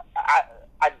 Yeah.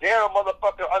 I dare a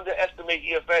motherfucker underestimate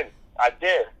EFN. I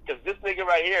dare, because this nigga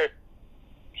right here,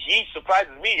 he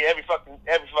surprises me every fucking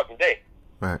day.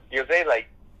 Right. You know what I'm saying? Like,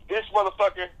 this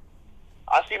motherfucker,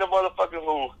 I seen a motherfucker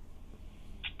who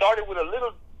started with a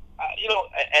little,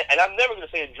 and I'm never going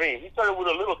to say a dream. He started with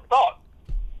a little thought,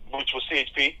 which was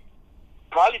CHP.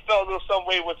 Probably felt a little some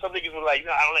way when some niggas were like,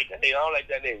 no, I don't like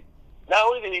that name. Not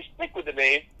only did he stick with the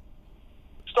name,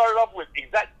 started off with he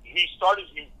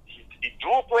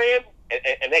drew a plan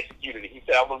and executed it. He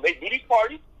said, I'm going to do these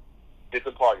parties, did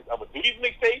some parties. I'm going to do these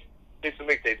mixtapes, did some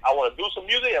mixtapes. I want to do some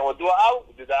music, I want to do an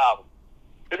album, did the album.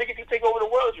 The nigga can take over the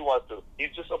world if he wants to.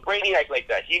 He's just a brainiac like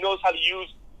that. He knows how to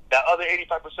use that other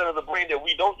 85% of the brain that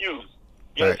we don't use.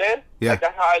 You understand? Yeah. Like,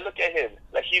 that's how I look at him.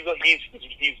 Like, he's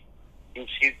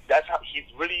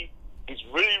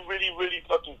really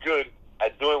fucking good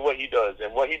at doing what he does.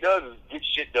 And what he does is get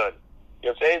shit done. You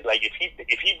know what I'm saying? Like, if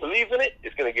he believes in it,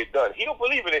 it's gonna get done. He don't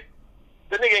believe in it,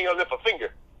 the nigga ain't gonna lift a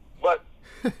finger. But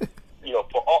but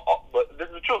this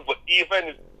is the truth. But EFN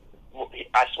is,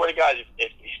 I swear to God,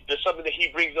 if there's something that he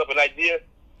brings up, an idea,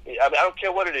 I don't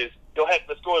care what it is. Go ahead,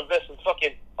 let's go invest in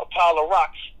fucking a pile of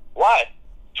rocks. Why?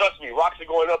 Trust me, rocks are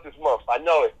going up this month. I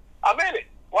know it. I'm in it.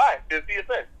 Why? It's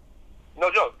EFN.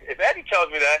 No joke. If Eddie tells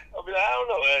me that, I'll be like, I don't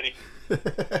know, Eddie.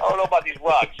 I don't know about these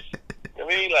rocks. You know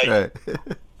what I mean? Like, Right.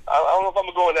 I don't know if I'm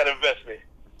gonna go in that investment.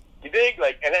 You dig?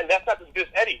 Like, and then that's not just this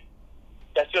Eddie.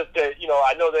 That's just that,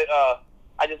 I know that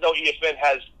I just know EFN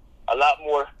has a lot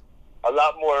more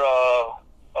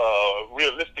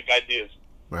realistic ideas.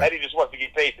 Right. Eddie just wants to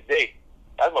get paid today.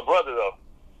 That's my brother though.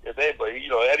 But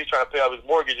Eddie's trying to pay off his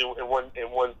mortgage in one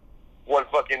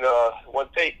fucking one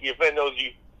take. EFN knows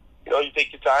you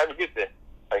take your time to get there.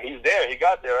 Like, he's there. He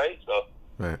got there, right? So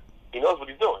Right. he knows what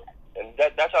he's doing, and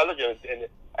that's how I look at it.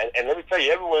 And let me tell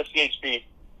you, everyone in CHP,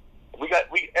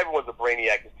 everyone's a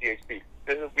brainiac in CHP.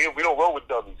 We don't roll with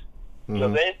dummies. You know what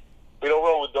I'm saying? We don't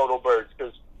roll with dodo birds,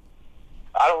 because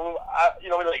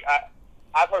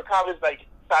I've heard comments like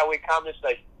sideways comments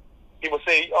like people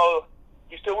say, "Oh,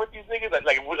 you still with these niggas?"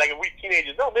 Like if we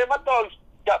teenagers. No, man, my dogs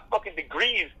got fucking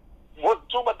degrees.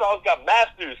 Two of my dogs got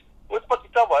masters. What the fuck you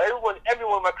talking about?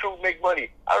 Everyone in my crew make money.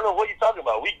 I don't know what you're talking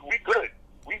about. We good.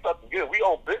 We fucking good. We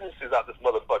own businesses out this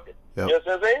motherfucker. Yep. You know what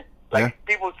I'm saying? Like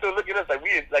people still look at us like we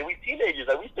teenagers,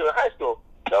 like we still in high school.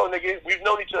 No, nigga, we've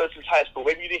known each other since high school.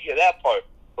 Maybe you didn't hear that part,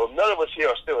 but none of us here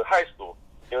are still in high school.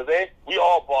 You know what I'm saying? We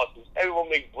all bosses. Everyone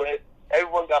makes bread.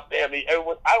 Everyone got family. I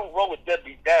don't roll with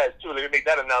deadbeat dads too. Let me make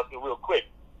that announcement real quick.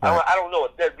 Right. I don't know a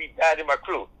deadbeat dad in my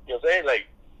crew. You know what I'm saying? Like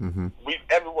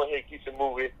everyone here keeps it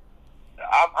moving.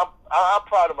 I'm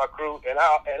proud of my crew, and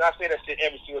I say that shit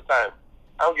every single time.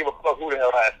 I don't give a fuck who the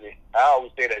hell asks me. I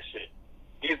always say that shit.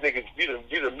 These niggas,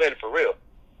 these are men for real.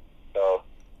 So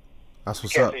that's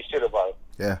what's can't up. Say shit about it.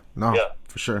 Yeah, no,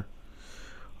 for sure.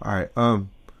 All right.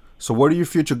 So what are your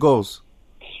future goals?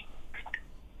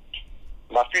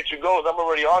 My future goals, I'm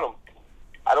already on them.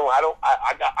 I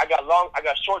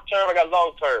got short term, I got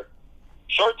long term.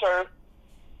 Short term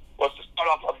was to start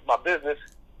off my business.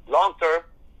 Long term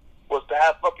was to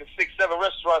have fucking 6-7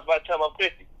 restaurants by the time I'm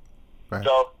 50. Right.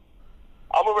 So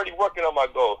I'm already working on my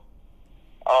goal.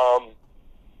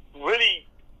 Really,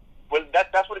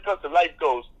 that's when it comes to life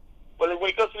goals. But when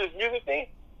it comes to this music thing,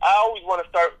 I always want to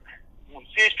start.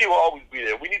 CHP will always be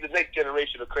there. We need the next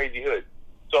generation of Crazy Hood.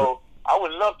 So I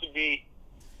would love to be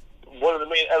one of the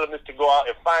main elements to go out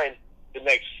and find the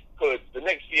next hood, the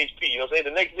next CHP. You know what I'm saying?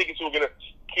 The next niggas who are gonna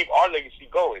keep our legacy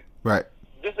going. Right.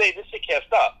 This shit can't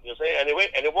stop. You know what I'm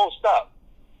saying? And it won't stop.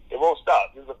 It won't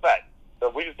stop. This is a fact. So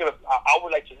we're just gonna. I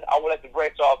would like to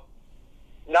branch off.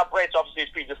 Not branch off of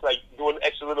CHP, just like doing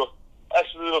extra little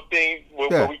things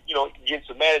where we, you know, get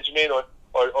into management or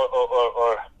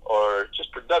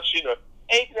just production or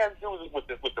anything that has to do with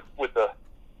the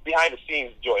behind the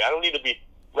scenes joy. I don't need to be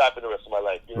rapping the rest of my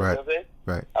life. You know what I'm saying?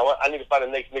 Right. I need to find the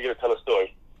next nigga to tell a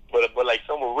story, but like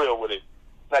someone real with it,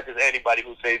 not just anybody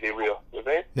who says they real. You know what I'm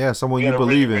saying? Yeah, someone you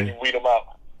believe in. Really weed them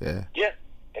out. Yeah. Yeah,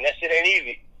 and that shit ain't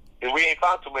easy. And we ain't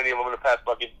found too many of them in the past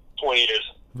fucking 20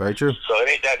 years. Very true. So it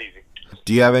ain't that easy.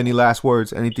 Do you have any last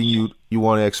words? Anything you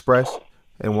want to express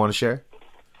and want to share?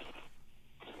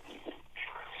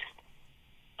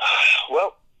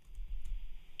 Well,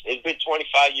 it's been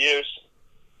 25 years.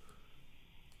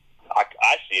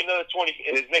 I see another 20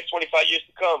 in the next 25 years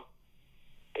to come.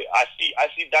 I see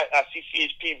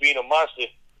CHP being a monster.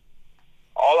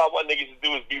 All I want niggas to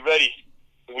do is be ready.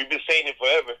 We've been saying it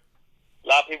forever. A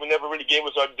lot of people never really gave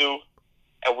us our due,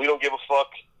 and we don't give a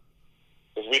fuck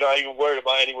because we not even worried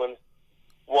about anyone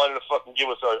wanting to fucking give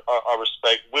us our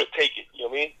respect. We'll take it. You know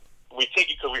what I mean? We take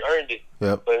it because we earned it.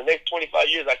 Yep. But in the next 25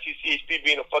 years, I see CHP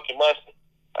being a fucking monster.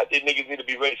 I think niggas need to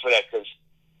be ready for that because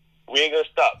we ain't gonna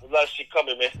stop. There's a lot of shit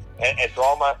coming, man. And to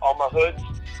all my hoods,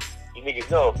 you niggas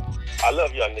know I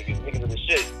love y'all niggas. Niggas are the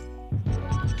shit.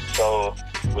 So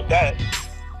with that,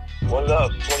 one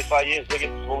love. 25 years, niggas. This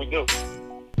is what we do.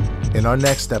 In our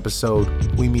next episode,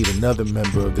 we meet another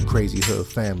member of the Crazy Hood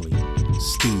family,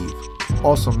 Steve,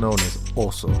 also known as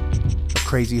Oso, a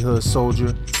Crazy Hood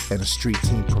soldier and a street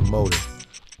team promoter.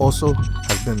 Oso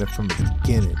has been there from the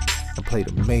beginning and played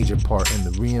a major part in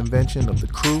the reinvention of the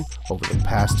crew over the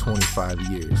past 25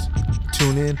 years.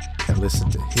 Tune in and listen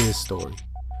to his story.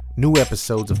 New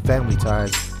episodes of Family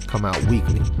Ties come out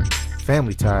weekly.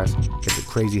 Family Ties is a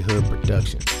Crazy Hood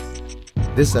production.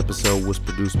 This episode was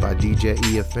produced by DJ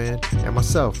EFN and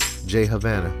myself, Jay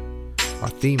Havana. Our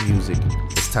theme music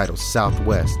is titled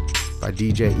Southwest by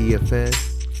DJ EFN,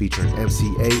 featuring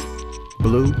MC8,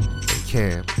 Blue, and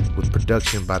Cam, with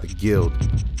production by The Guild.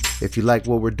 If you like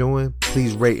what we're doing,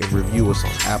 please rate and review us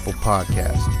on Apple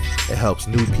Podcasts. It helps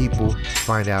new people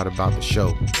find out about the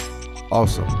show.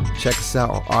 Also, check us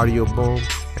out on Audio Boom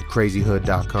and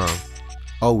crazyhood.com.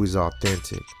 Always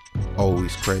authentic,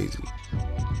 always crazy.